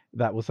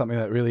 That was something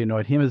that really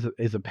annoyed him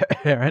as a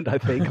parent, I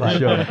think. Like,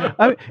 sure.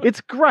 I mean, it's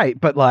great,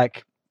 but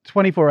like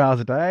 24 hours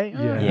a day,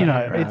 you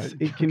know, right.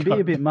 it can be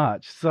a bit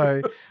much.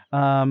 So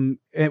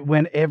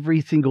when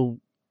every single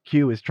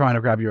cue is trying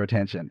to grab your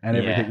attention and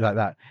everything like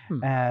that.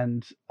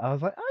 And I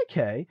was like,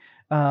 okay.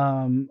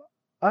 I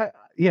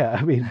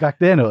mean, back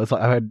then it was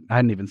like, I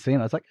hadn't even seen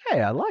it. I was like,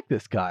 hey, I like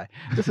this guy.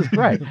 This is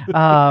great.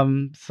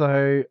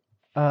 Sorry.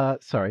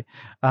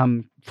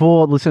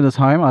 For listeners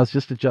home, I was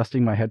just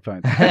adjusting my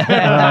headphones.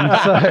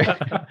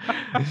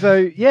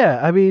 So yeah,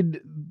 I mean,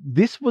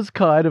 this was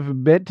kind of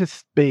meant to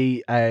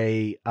be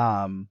a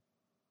Homage?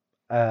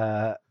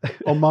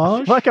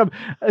 like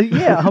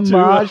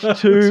homage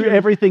to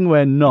everything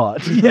we're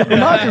not. Yeah,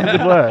 homage is a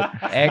good word.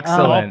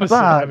 Excellent. Opposite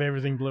but of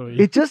everything Bluey.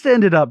 It just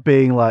ended up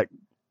being like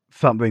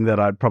something that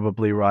I'd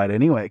probably write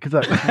anyway, because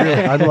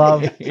I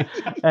love,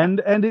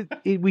 and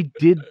we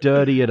did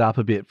dirty it up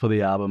a bit for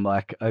the album,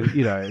 like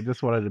you know,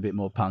 just wanted a bit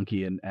more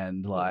punky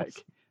and like,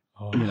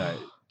 you know,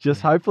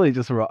 just hopefully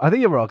just rock. I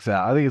think it rocks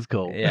out. I think it's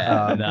cool.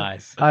 Yeah,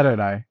 nice. I don't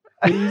know.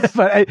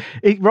 But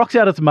it rocks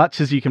out as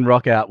much as you can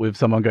rock out with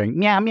someone going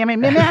meow meow meow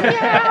meow meow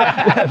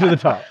to the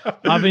top.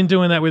 I've been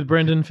doing that with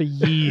Brendan for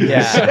years.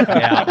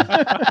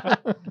 Yeah.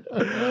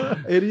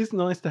 It is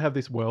nice to have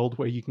this world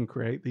where you can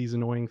create these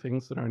annoying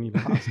things that only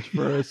last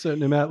for a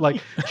certain amount,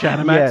 like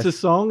Chattermax's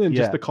song, and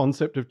just the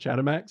concept of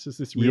Chattermax is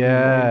this really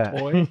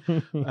annoying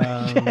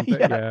toy.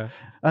 Yeah.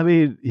 I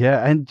mean,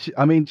 and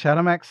I mean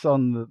Chattermax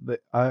on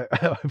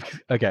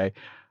okay.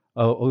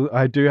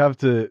 I do have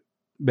to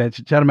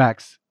mention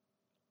Chattermax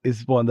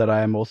is one that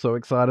I am also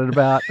excited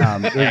about.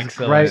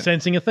 Excellent. Great.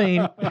 Sensing a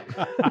theme.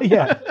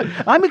 Yeah,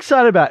 I'm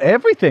excited about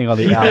everything on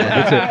the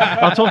album.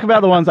 I'll talk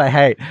about the ones I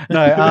hate.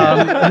 No,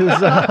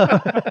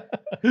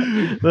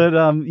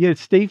 but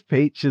Steve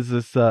Peach is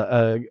this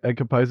a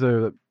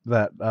composer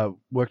that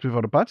worked with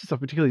on a bunch of stuff,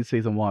 particularly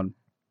season 1,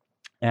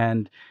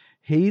 and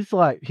he's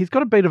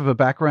got a bit of a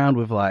background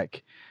with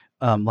like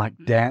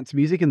dance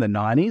music in the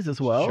 90s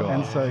as well. Sure.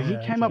 And so he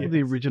came up with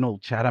the original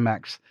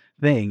Chattermax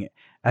thing,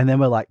 and then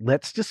we're like,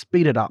 let's just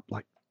speed it up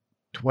like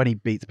 20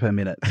 beats per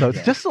minute. So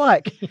it's just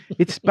like,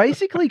 it's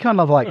basically kind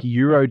of like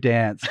Euro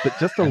dance, but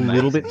just a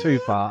little bit too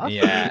fast.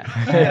 Yeah.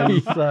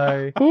 And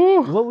so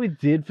what we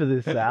did for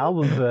this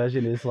album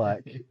version is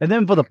like, and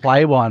then for the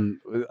play one,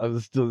 I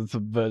was doing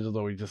some versions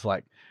where we just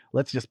like,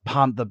 let's just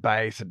pump the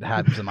bass and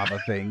had some other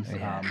things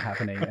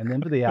happening. And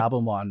then for the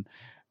album one,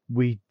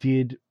 we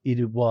did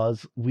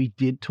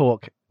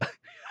talk.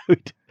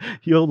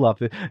 You'll love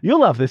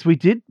this. We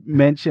did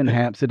mention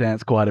Hampster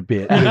Dance quite a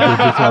bit.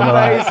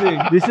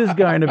 Amazing. This is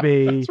going to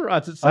be. That's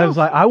right. I was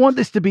like, I want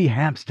this to be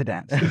Hampster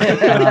Dance.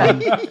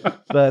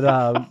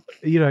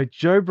 But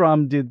Joe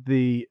Brum did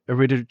the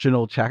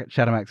original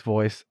Chattermax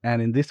voice,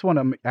 and in this one,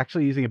 I'm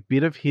actually using a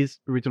bit of his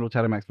original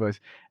Chattermax voice,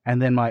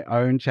 and then my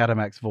own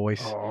Chattermax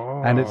voice,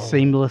 and it's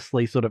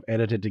seamlessly sort of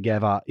edited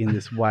together in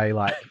this way.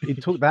 Like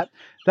it took that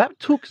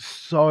took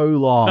so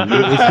long.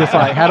 It was just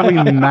like, how do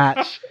we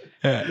match?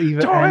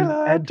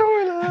 Toilet.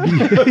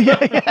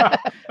 Yeah.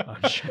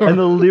 I'm sure. And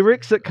the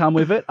lyrics that come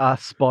with it are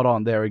spot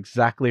on. They're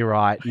exactly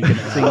right. You can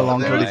sing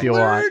along to it if you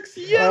like.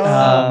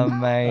 Yes.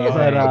 Amazing.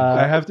 But,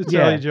 I have to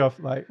tell you,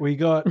 Joff, like we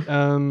got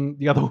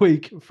the other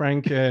week,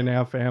 Frank and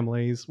our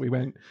families, we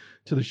went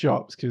to the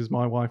shops because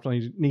my wife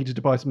needed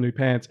to buy some new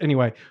pants.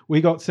 Anyway,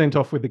 we got sent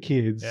off with the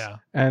kids. Yeah.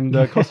 And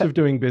the cost of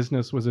doing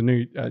business was a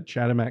new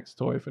Chattermax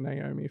toy for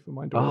Naomi, for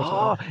my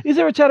daughter. Oh, is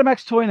there a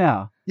Chattermax toy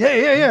now?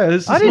 Yeah.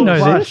 This I didn't know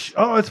plush. this.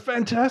 Oh, it's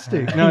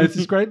fantastic. No, it's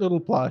this great little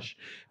plush.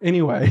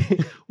 Anyway,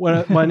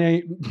 when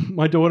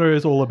my daughter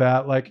is all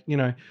about like,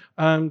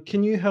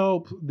 can you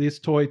help this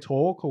toy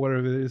talk or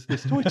whatever it is,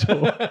 this toy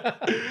talk?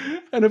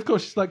 And of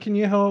course she's like, can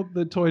you help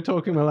the toy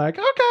talk? And we're like,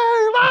 okay.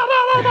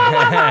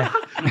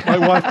 My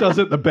wife does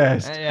it the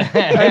best.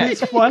 And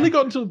it's finally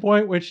gotten to the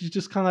point where she's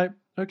just kind of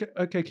like,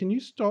 okay, can you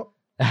stop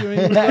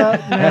doing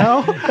that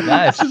now?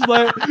 Nice. She's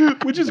like,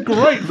 which is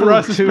great for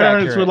us as Too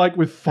parents. accurate. We're like,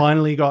 we've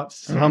finally got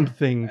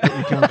something that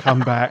we can come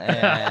back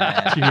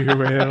to.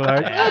 We're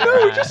like, oh no,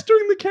 we're just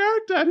doing the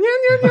character.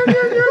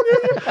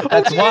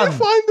 That's do you one.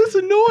 find this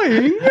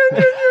annoying?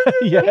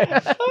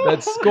 Yeah.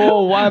 That's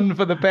score 1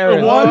 for the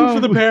parents. One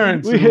for the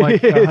parents. And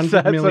like 100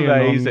 That's million on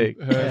amazing.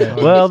 her side,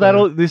 Well,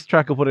 so- this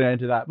track will put an end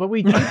to that. But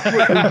we do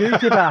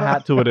tip our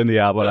hat to it in the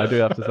album. I do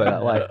have to say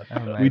that.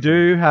 Like, we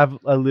do have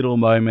a little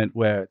moment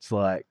where it's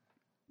like,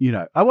 you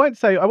know, I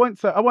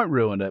won't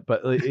ruin it,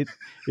 but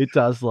it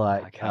does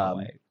like. I can't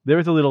wait. There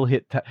is a little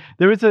hit.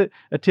 There is a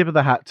tip of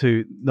the hat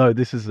to. No,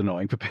 this is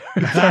annoying for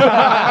parents.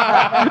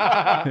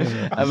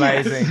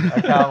 Amazing.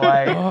 I can't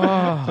wait.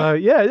 So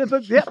yeah,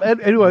 but yeah.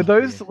 Anyway,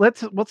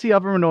 what's the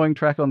other annoying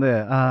track on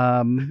there?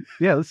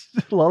 Yeah, let's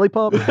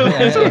Lollipop.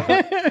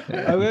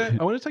 I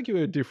want to take you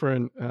to a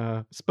different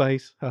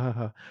space.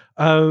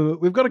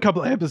 We've got a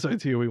couple of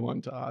episodes here we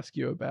want to ask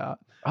you about.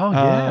 Oh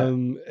yeah.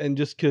 And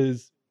just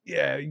because,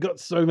 you got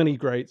so many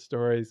great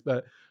stories,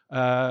 but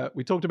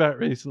we talked about it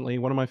recently.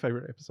 One of my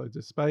favorite episodes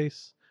is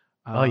Space.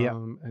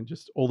 And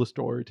just all the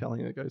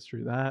storytelling that goes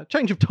through that.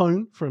 Change of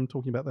tone from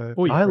talking about the.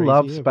 I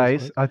love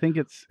Space. episode. I think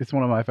it's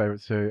one of my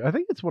favorites too. I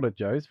think it's one of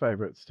Joe's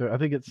favorites too. I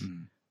think it's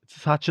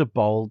such a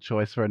bold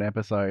choice for an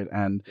episode,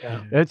 and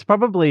it's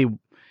probably.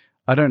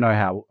 I don't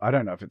know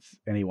if it's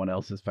anyone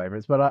else's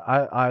favorites, but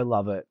I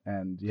love it,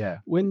 and yeah.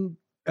 Would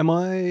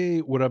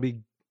I be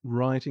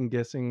right in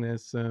guessing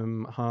there's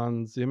some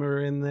Hans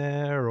Zimmer in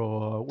there,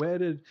 or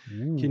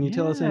can you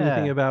tell us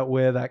anything about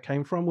where that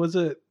came from? Was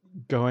it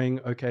going,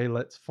 okay,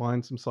 let's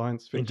find some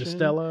science fiction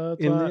Interstellar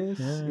in type,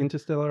 this,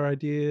 interstellar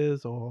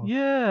ideas, or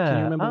Yeah. can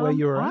you remember where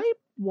you were at? I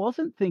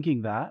wasn't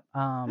thinking that.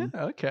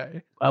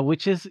 Okay.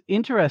 Which is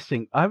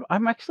interesting.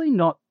 I'm actually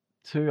not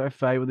too au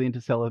fait with the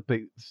Interstellar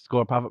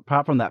score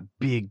apart from that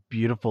big,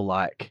 beautiful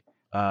like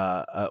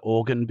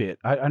organ bit.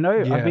 I know.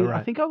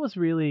 I think I was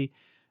really.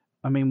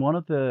 I mean, one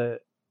of the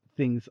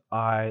things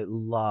I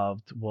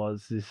loved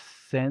was this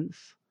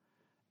sense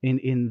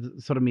in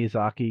sort of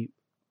Miyazaki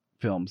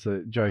films,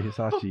 Joe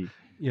Hisashi.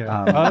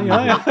 Yeah.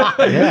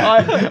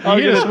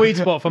 You get a sweet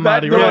spot for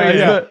Marty,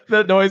 right?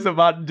 That noise that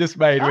Martin just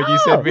made when you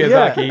said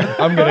Miyazaki,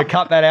 I'm going to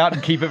cut that out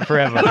and keep it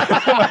forever.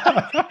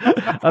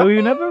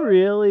 We never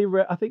really.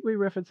 I think we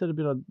referenced it a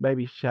bit on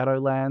maybe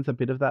Shadowlands, a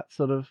bit of that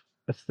sort of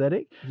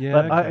aesthetic. Yeah.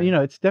 But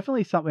it's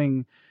definitely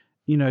something.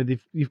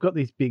 You've got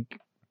these big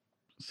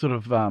sort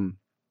of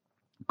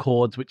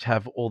chords which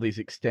have all these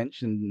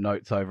extension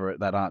notes over it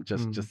that aren't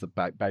just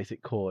the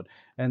basic chord,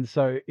 and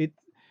so it.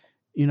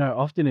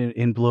 Often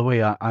in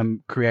Bluey,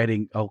 I'll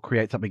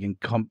create something and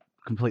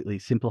completely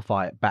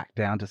simplify it back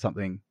down to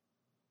something,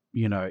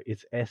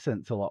 its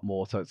essence a lot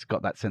more. So it's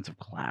got that sense of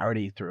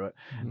clarity through it.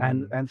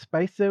 And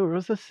Space, there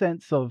was a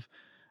sense of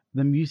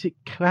the music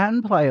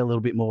can play a little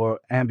bit more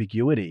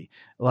ambiguity.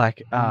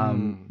 Like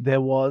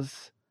there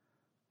was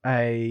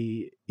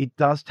it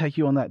does take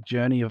you on that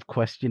journey of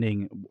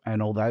questioning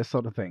and all those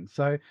sort of things.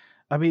 So,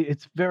 I mean,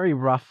 it's very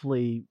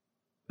roughly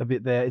a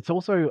bit there. It's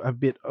also a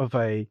bit of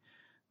a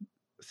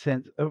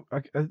sense of,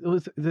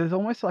 there's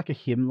almost like a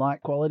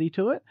hymn-like quality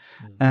to it,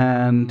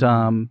 and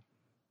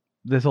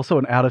there's also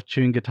an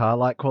out-of-tune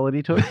guitar-like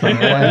quality to it. So I'm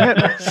playing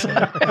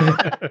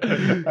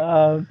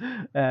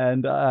it.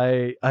 And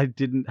I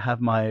didn't have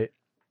my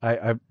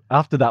I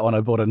after that one I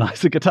bought a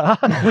nicer guitar,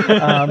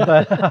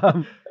 but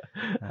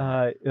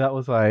that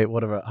was a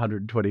whatever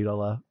 $120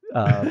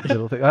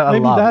 little thing.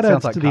 Maybe that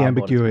adds like to the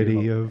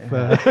ambiguity of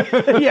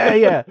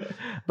yeah.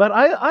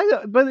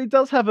 But but it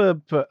does have I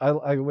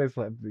always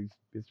like these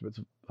instruments.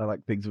 I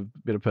like things with a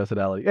bit of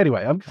personality.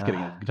 Anyway, I'm just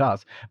getting into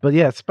guitars. But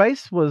yeah,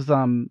 Space was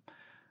I'm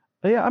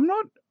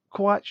not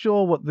quite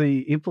sure what the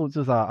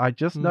influences are. I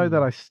just know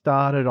that I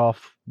started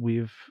off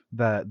with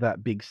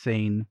that big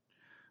scene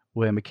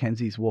where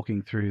Mackenzie's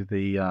walking through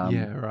the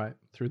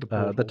through the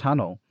portal. The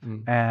tunnel,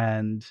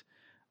 and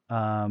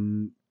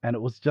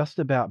it was just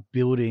about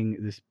building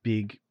this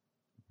big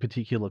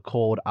particular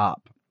chord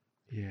up,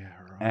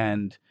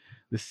 and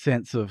the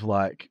sense of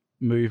like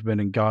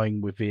movement and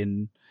going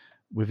within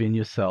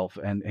yourself,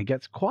 and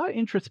gets quite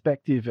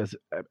introspective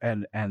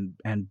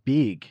and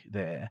big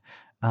there,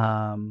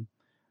 and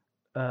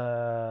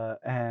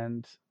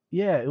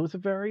yeah, it was a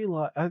very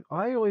like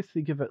I always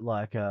think of it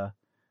like a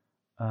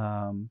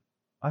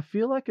I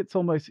feel like it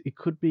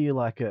could be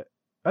like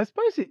I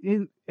suppose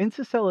in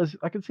Interstellars,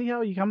 I can see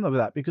how you come up with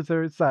that, because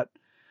there is that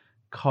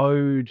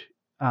code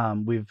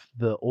with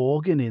the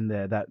organ in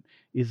there that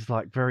is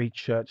like very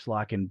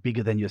church-like and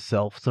bigger than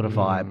yourself sort of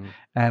vibe.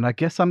 And I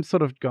guess I'm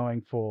sort of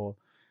going for,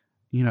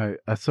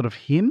 a sort of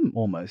hymn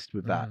almost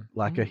with that,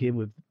 like a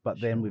hymn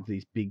then with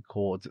these big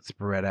chords that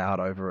spread out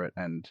over it,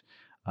 and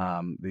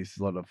these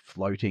lot of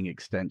floating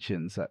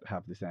extensions that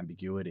have this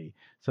ambiguity.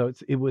 So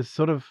it was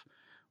sort of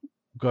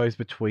goes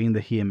between the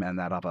hymn and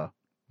that other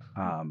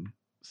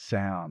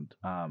sound.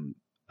 I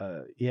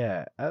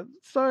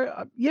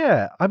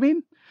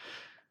mean,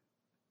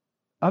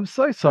 I'm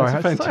so sorry.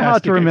 That's a It's so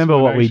hard to remember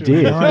what we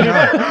did.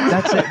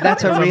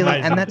 That's a really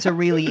amazing. and that's a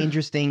really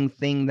interesting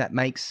thing that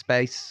makes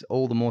space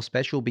all the more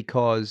special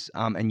because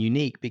and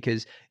unique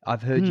because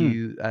I've heard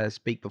you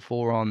speak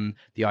before on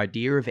the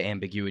idea of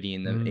ambiguity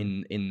in the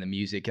in the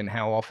music and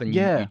how often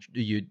you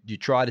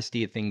try to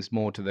steer things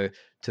more to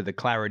the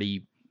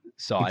clarity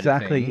side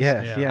Exactly. of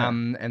things. Yeah.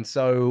 And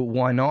so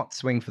why not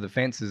swing for the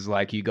fences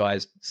like you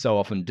guys so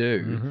often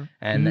do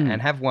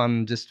and have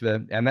one just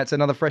for, and that's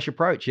another fresh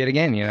approach yet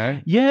again, you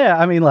know? Yeah,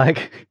 I mean,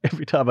 like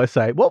every time I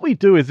say what we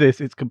do is this,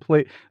 it's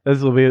complete.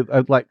 This will be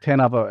like 10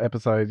 other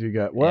episodes. You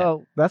go,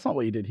 well, that's not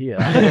what you did here.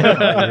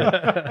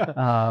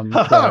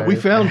 We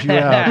found you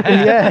out.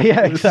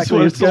 Yeah,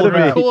 exactly. It's all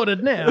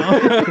recorded now.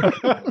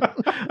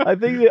 I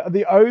think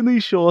the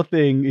only sure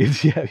thing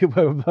is, I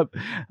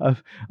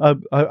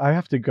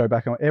have to go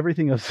back on everything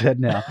I've said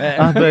now.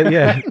 But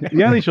yeah,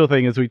 the only sure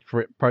thing is we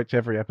approach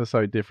every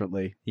episode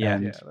differently. Yeah,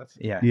 and,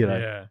 yeah. you know.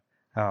 Yeah.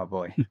 Oh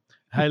boy.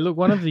 Hey, look,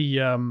 one of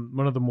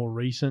the more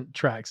recent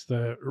tracks,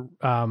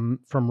 from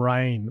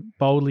Rain,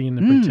 Boldly in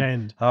the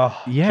Pretend.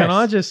 Oh, Yes. Can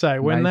I just say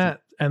when Amazing.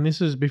 that, and this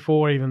is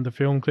before even the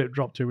film clip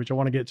dropped to, which I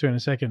want to get to in a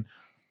second.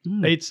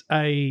 It's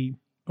about a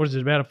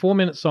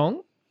 4-minute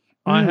song.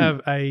 I have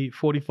a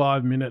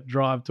 45-minute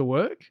drive to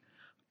work.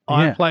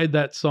 I played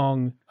that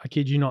song, I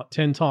kid you not,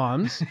 10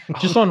 times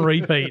just on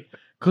repeat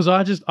because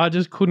I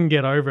just couldn't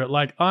get over it.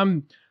 Like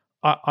I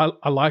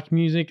like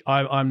music.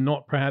 I'm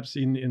not perhaps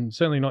in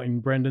certainly not in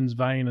Brendan's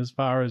vein as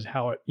far as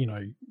how it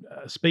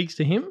speaks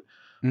to him.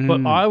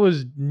 But I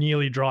was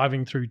nearly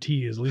driving through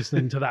tears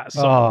listening to that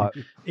song.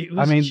 It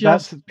was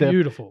just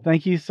beautiful.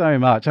 Thank you so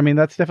much. I mean,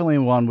 that's definitely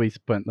one we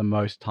spent the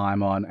most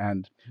time on,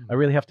 and I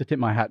really have to tip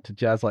my hat to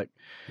Jazz. Like,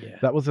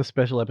 that was a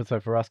special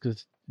episode for us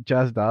because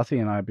Jazz Darcy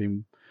and I have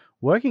been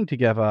working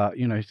together.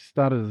 You know, she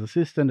started as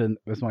assistant and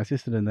was my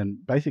assistant, and then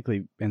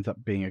basically ends up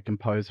being a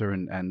composer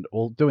and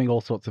doing all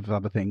sorts of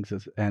other things.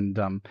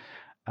 And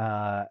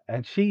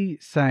she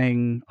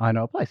sang "I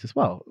Know a Place" as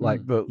well.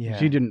 Like, but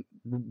she didn't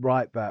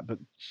write that, but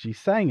she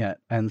sang it,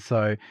 and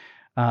so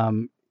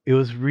it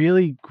was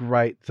really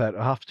great that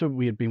after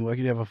we had been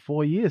working together for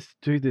 4 years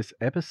to do this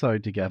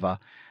episode together,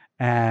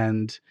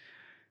 and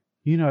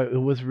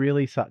it was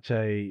really such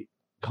a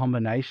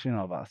combination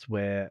of us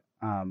where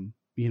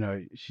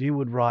she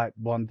would write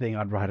one thing,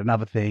 I'd write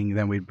another thing,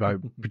 then we'd go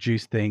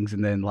produce things,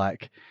 and then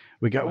like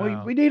we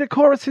go, we need a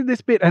chorus in this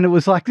bit, and it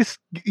was like this,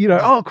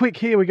 quick,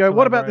 here we go.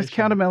 What about this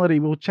counter melody?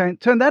 We'll turn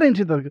that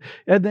into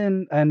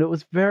and it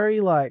was very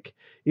like,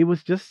 it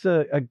was just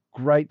a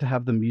great to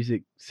have the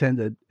music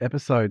centered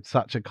episode,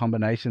 such a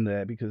combination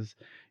there because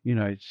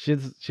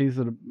she's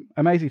an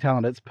amazing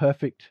talent. It's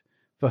perfect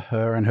for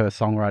her and her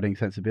songwriting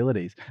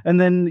sensibilities, and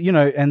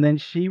then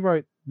she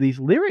wrote these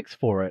lyrics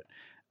for it.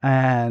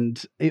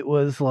 And it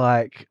was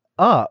like,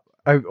 it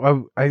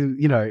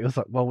was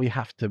like, well, we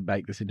have to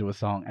make this into a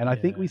song. And I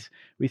think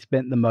we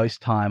spent the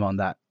most time on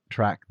that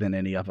track than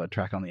any other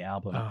track on the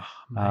album.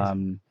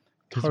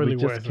 Because we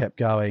just kept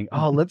going,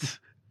 let's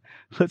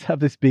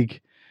have this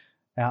big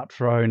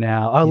outro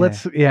now.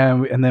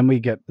 And then we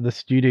get the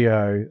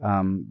studio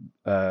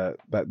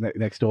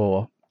next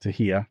door to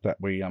here that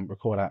we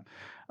record at.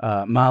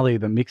 Marley,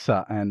 the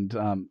mixer, and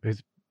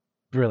who's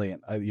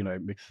brilliant.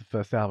 Mixed the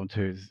first album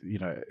too.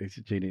 He's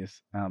a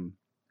genius.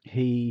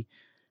 He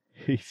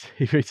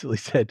recently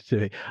said to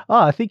me,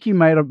 I think you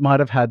might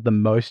have had the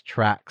most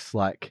tracks,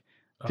 like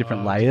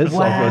different layers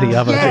of any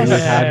other thing we've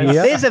had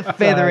here. There's a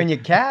feather in your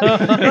cap.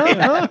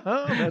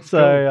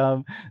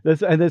 So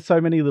there's so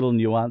many little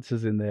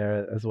nuances in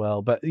there as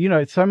well. But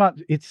it's so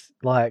much. It's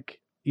like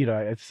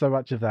it's so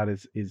much of that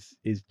is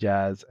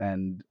jazz,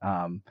 and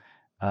I'm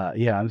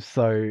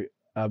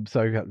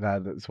so glad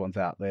that this one's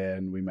out there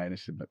and we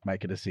managed to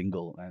make it a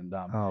single. And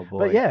oh boy,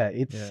 but yeah,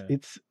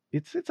 it's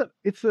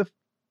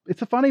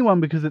a funny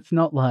one because it's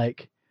not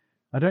like,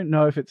 I don't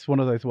know if it's one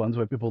of those ones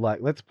where people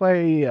like, let's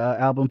play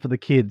album for the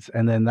kids,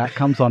 and then that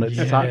comes on. It's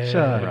such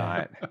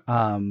a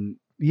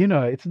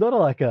it's not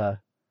like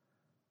a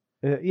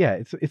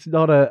it's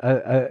not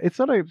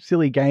a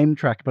silly game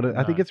track, but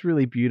I think it's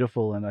really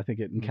beautiful, and I think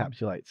it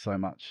encapsulates so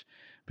much,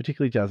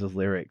 particularly Jazz's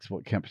lyrics,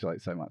 what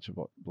encapsulates so much of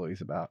what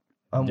Bluey's about.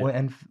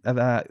 And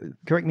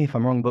correct me if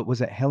I'm wrong, but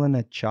was it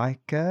Helena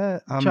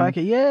Chaika?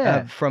 Chaika,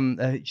 yeah.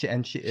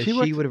 She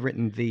would have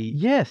written the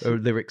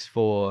lyrics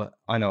for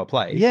 "I Know a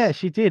Place." Yeah,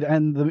 she did,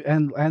 and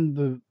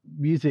the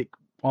music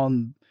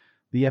on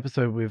the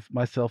episode with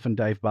myself and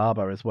Dave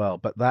Barber as well.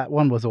 But that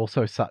one was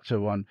also such a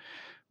one,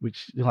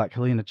 which like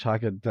Helena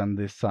Chaika had done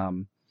this.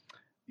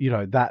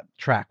 That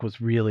track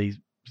was really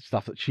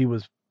stuff that she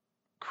was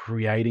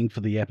creating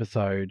for the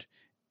episode,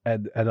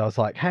 and I was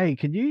like, hey,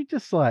 can you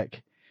just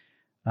like.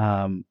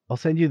 I'll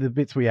send you the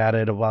bits we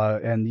added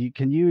and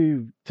can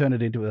you turn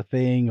it into a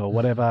thing or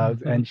whatever.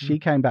 And she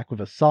came back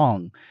with a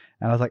song,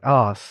 and I was like,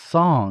 a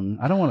song,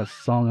 I don't want a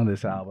song on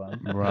this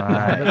album.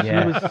 Right. She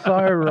was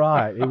so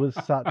right. It was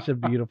such a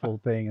beautiful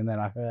thing. And then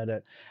I heard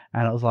it,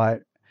 and I was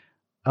like,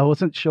 I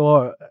wasn't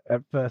sure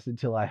at first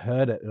until I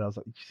heard it, and I was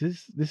like,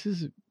 this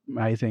is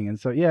amazing. And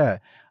so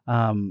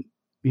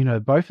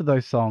both of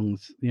those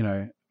songs,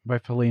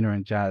 both Helena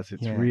and Jazz,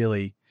 it's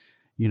really,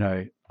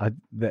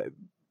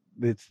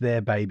 it's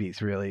their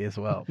babies really as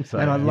well. So,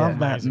 and I love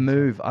that amazing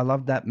move. I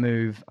love that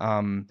move.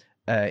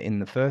 In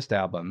the first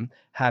album,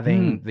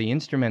 having the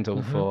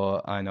instrumental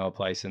for I Know a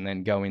Place, and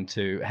then go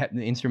into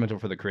the instrumental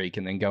for The Creek,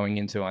 and then going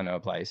into I Know a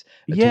Place,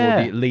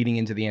 leading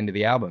into the end of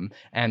the album.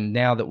 And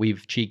now that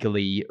we've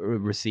cheekily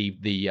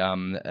received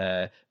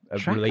the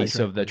release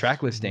of the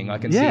track listing, I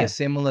can see a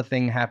similar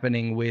thing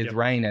happening with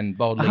Rain and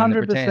Boldly in the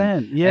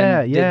Pretend. 100%.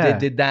 Yeah, and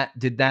did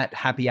that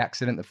happy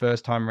accident the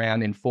first time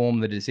round inform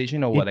the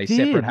decision, or were they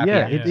separate happy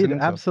accidents? It did,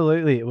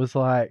 absolutely. It was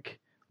like,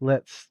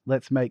 let's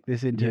make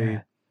this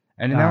into...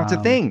 And now it's a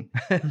thing.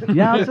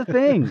 Yeah, it's a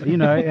thing,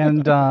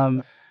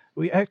 and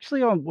we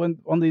actually on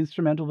the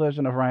instrumental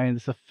version of Rain,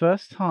 it's the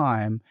first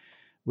time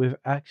we've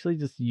actually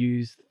just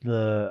used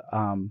the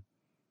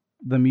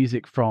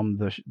music from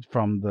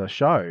the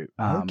show.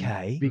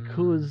 Okay.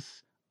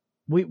 Because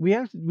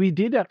we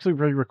did actually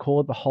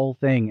re-record the whole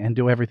thing and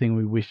do everything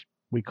we wish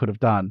we could have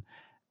done,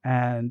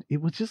 and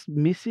it was just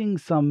missing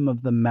some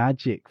of the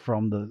magic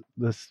from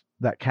this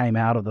that came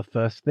out of the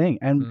first thing.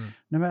 And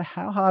no matter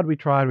how hard we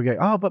tried, we go,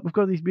 oh, but we've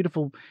got these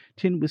beautiful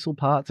tin whistle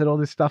parts and all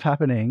this stuff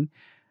happening.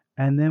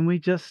 And then we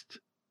just,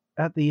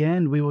 at the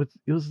end,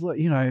 it was like,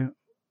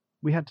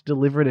 we had to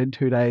deliver it in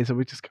 2 days, and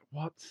we just go,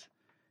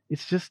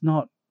 it's just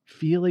not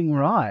feeling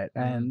right.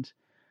 And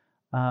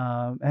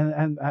I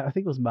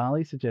think it was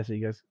Marley suggested,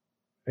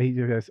 he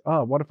goes,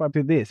 oh, what if I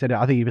did this? And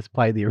I think he just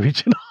played the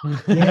original.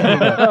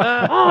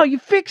 Oh, you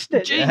fixed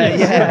it.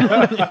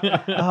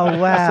 Oh,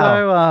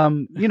 wow.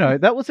 So,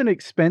 that was an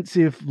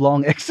expensive,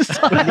 long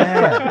exercise.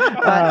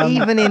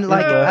 Even in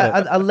like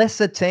a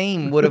lesser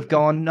team would have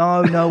gone,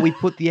 no, we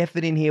put the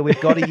effort in here.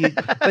 We've got to use,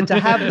 but to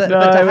have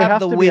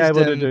the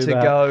wisdom to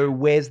go,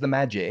 where's the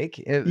magic?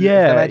 The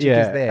magic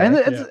is there. And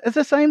it's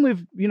the same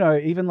with,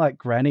 even like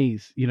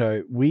Grannies,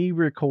 we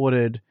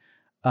recorded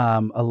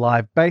a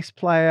live bass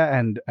player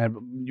and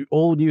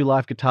all new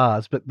live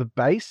guitars, but the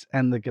bass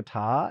and the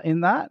guitar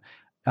in that,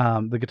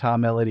 the guitar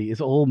melody is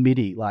all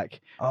MIDI, because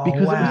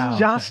it was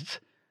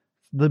just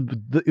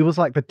it was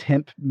like the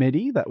temp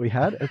MIDI that we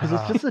had, because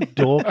it's just the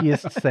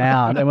dorkiest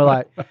sound, and we're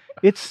like,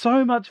 it's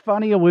so much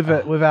funnier with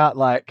it without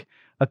like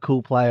a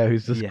cool player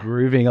who's just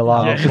grooving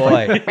along. Egg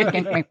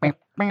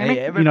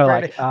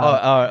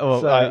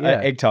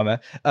timer.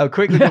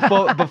 Quickly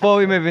before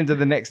we move into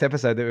the next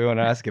episode that we want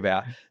to ask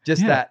about,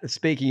 that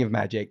speaking of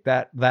magic,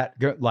 that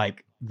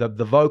like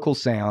the vocal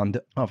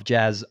sound of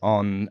Jazz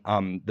on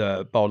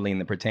the Boldly in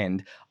the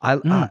Pretend,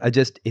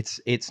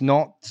 it's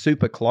not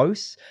super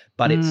close,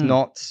 but it's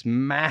not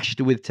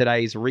smashed with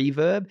today's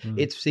reverb.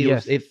 It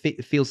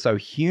feels so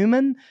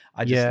human.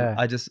 I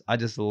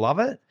just love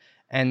it.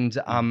 And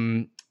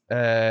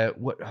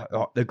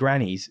the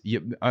Grannies,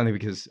 only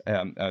because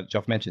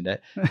Joff mentioned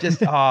it.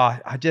 Just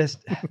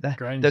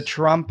the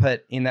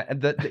trumpet in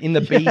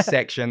the B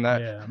section.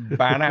 It's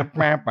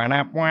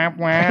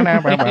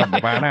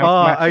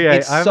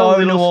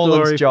so New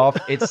Orleans, Joff.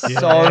 It's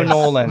so New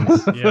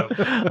Orleans.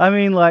 I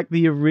mean, like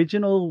the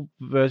original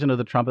version of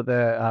the trumpet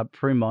there,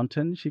 Prue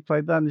Monton, she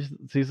played that.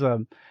 And she's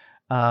and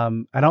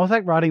I was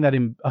like writing that I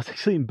was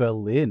actually in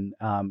Berlin.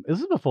 This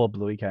was before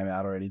Bluey came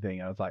out or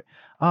anything. I was like,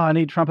 oh, I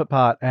need trumpet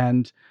part.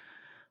 And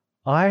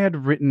I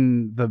had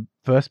written the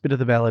first bit of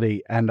the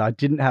melody, and I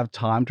didn't have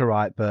time to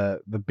write the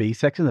B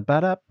section, the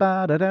ba da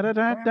ba da da da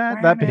da,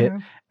 that bit.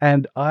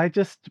 And I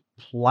just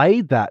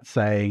played that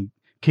saying,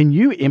 can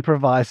you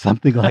improvise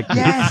something like this?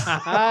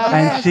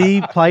 And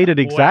she played it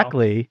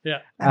exactly.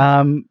 Wow.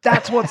 Yeah.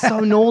 That's what's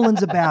so New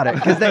Orleans about it,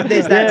 because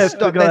there's that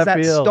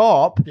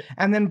stop,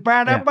 and then it's so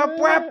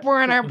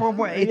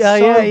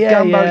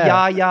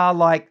gumbo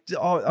like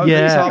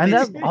and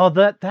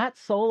that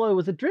solo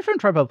was a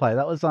different trumpet player.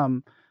 That was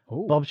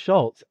Bob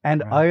Schultz.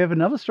 And I have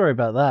another story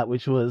about that,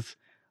 which was,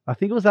 I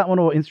think it was that one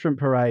or Instrument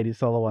Parade, his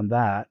solo on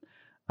that.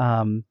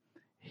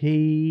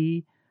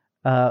 He's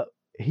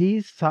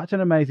such an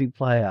amazing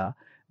player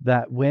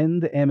that when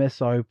the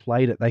MSO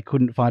played it, they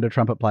couldn't find a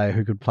trumpet player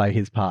who could play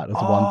his part as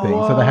one thing.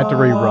 So they had to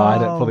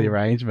rewrite it for the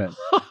arrangement,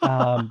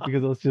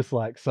 because it was just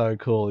like so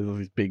cool. It was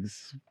these big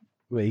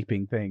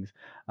sweeping things.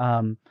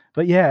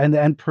 But yeah,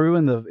 and Prue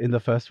in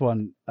the first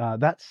one,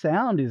 that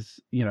sound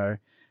is, here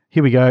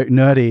we go,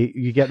 nerdy.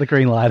 You get the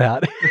green light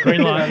out.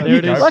 Green light, there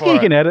it is. Lucky you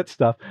can edit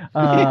stuff.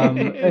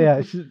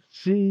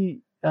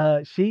 She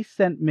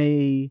sent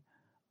me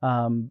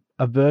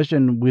a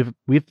version with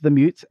the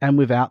mutes and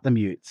without the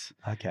mutes.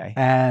 Okay.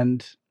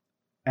 And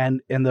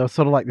there was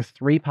sort of like this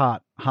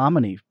 3-part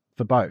harmony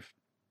for both.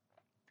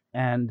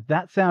 And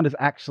that sound is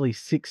actually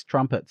 6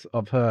 trumpets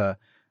of her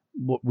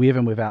with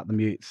and without the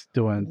mutes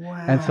doing.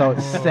 Wow. And so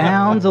it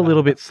sounds a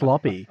little bit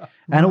sloppy.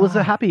 And it was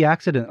a happy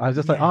accident. I was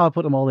just like, I'll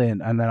put them all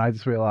in. And then I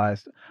just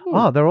realized,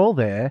 they're all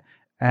there.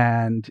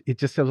 And it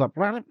just feels like,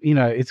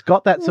 it's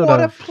got that sort of...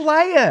 What a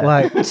player!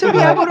 Like, to be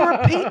able to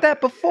repeat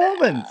that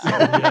performance.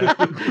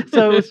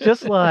 So it's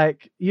just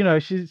like,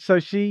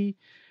 it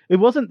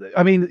wasn't,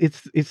 I mean,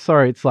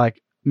 it's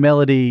like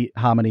melody,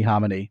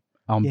 harmony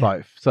on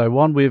both. So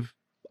one with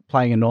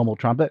playing a normal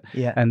trumpet,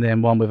 Yeah. and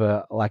then one with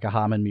a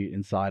Harmon mute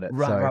inside it.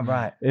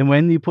 Right. And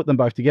when you put them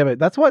both together,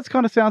 that's why it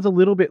kind of sounds a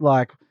little bit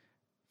like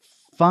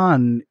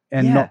fun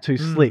and not too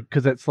slick,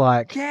 because it's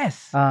like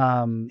Yes.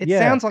 It yeah.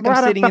 sounds like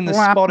I'm sitting in the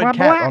spotted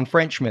cat on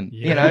Frenchman.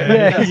 You know.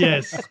 Yeah.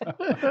 Yes.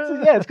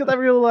 So, yeah, it's got that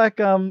real like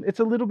it's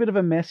a little bit of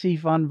a messy,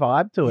 fun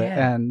vibe to it,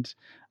 Yeah. and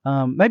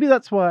maybe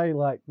that's why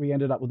like we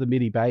ended up with the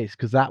MIDI bass,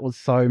 because that was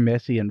so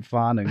messy and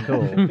fun and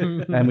cool,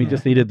 and we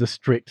just needed the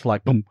strict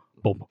like boom,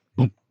 boom,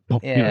 boom, boom.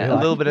 Yeah, a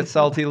little bit of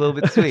salty, a little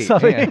bit sweet.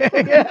 something,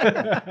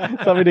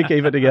 Yeah. something to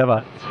keep it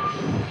together.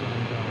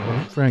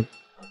 Frank,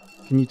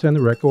 can you turn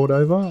the record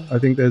over? I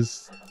think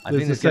there's I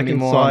think a there's going to be second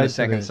more on side the to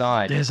second this.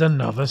 side. There's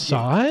another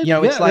side. You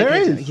know, it's Yeah, like there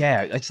it's, is.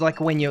 yeah, it's like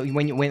when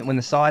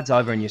the side's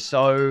over and you're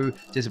so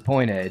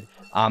disappointed,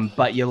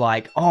 but you're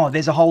like, oh,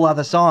 there's a whole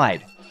other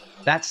side.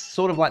 That's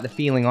sort of like the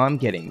feeling I'm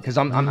getting, because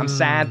I'm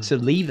sad to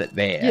leave it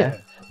there. Yeah.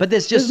 But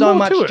there's just There's so more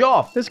much to it.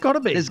 Joff. There's got to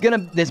be.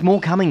 There's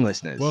more coming,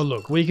 listeners. Well,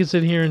 look, we could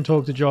sit here and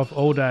talk to Joff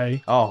all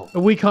day. oh,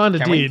 We kind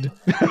of Can we? did.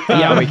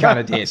 yeah, we kind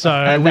of did. So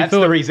and we that's thought-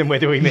 the reason we're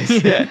doing this.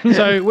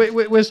 So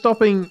we're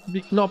stopping,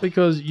 not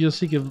because you're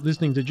sick of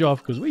listening to Joff,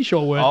 because we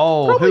sure weren't.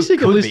 Oh, Probably who sick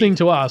of could listening be?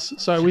 to us.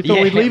 So we thought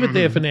Yeah. we'd leave it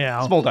there for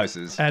now. Small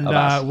doses. And of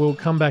us. we'll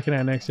come back in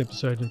our next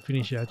episode and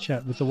finish our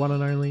chat with the one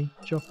and only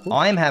Joff Bush.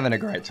 I'm having a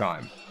great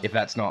time. If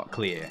that's not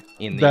clear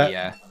in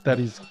the. That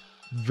is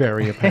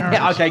very apparent.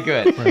 Yeah, okay,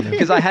 good.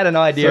 Because I had an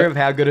idea So of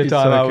how good a it's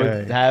time I okay.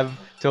 would have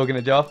talking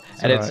to Joff,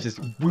 and it's alright.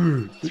 just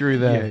woo, through Yeah,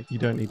 there. you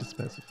don't need to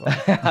specify.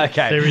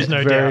 Okay. There is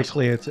no Very doubt.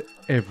 clear to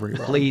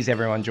everyone. Please,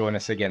 everyone, join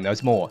us again.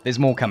 There's more. There's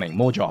more coming.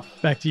 More Joff.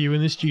 Back to you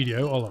in the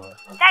studio, Oliver.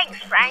 Thanks,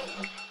 Frank.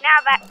 Now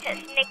back to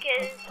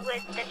Snickers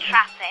with the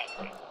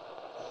traffic.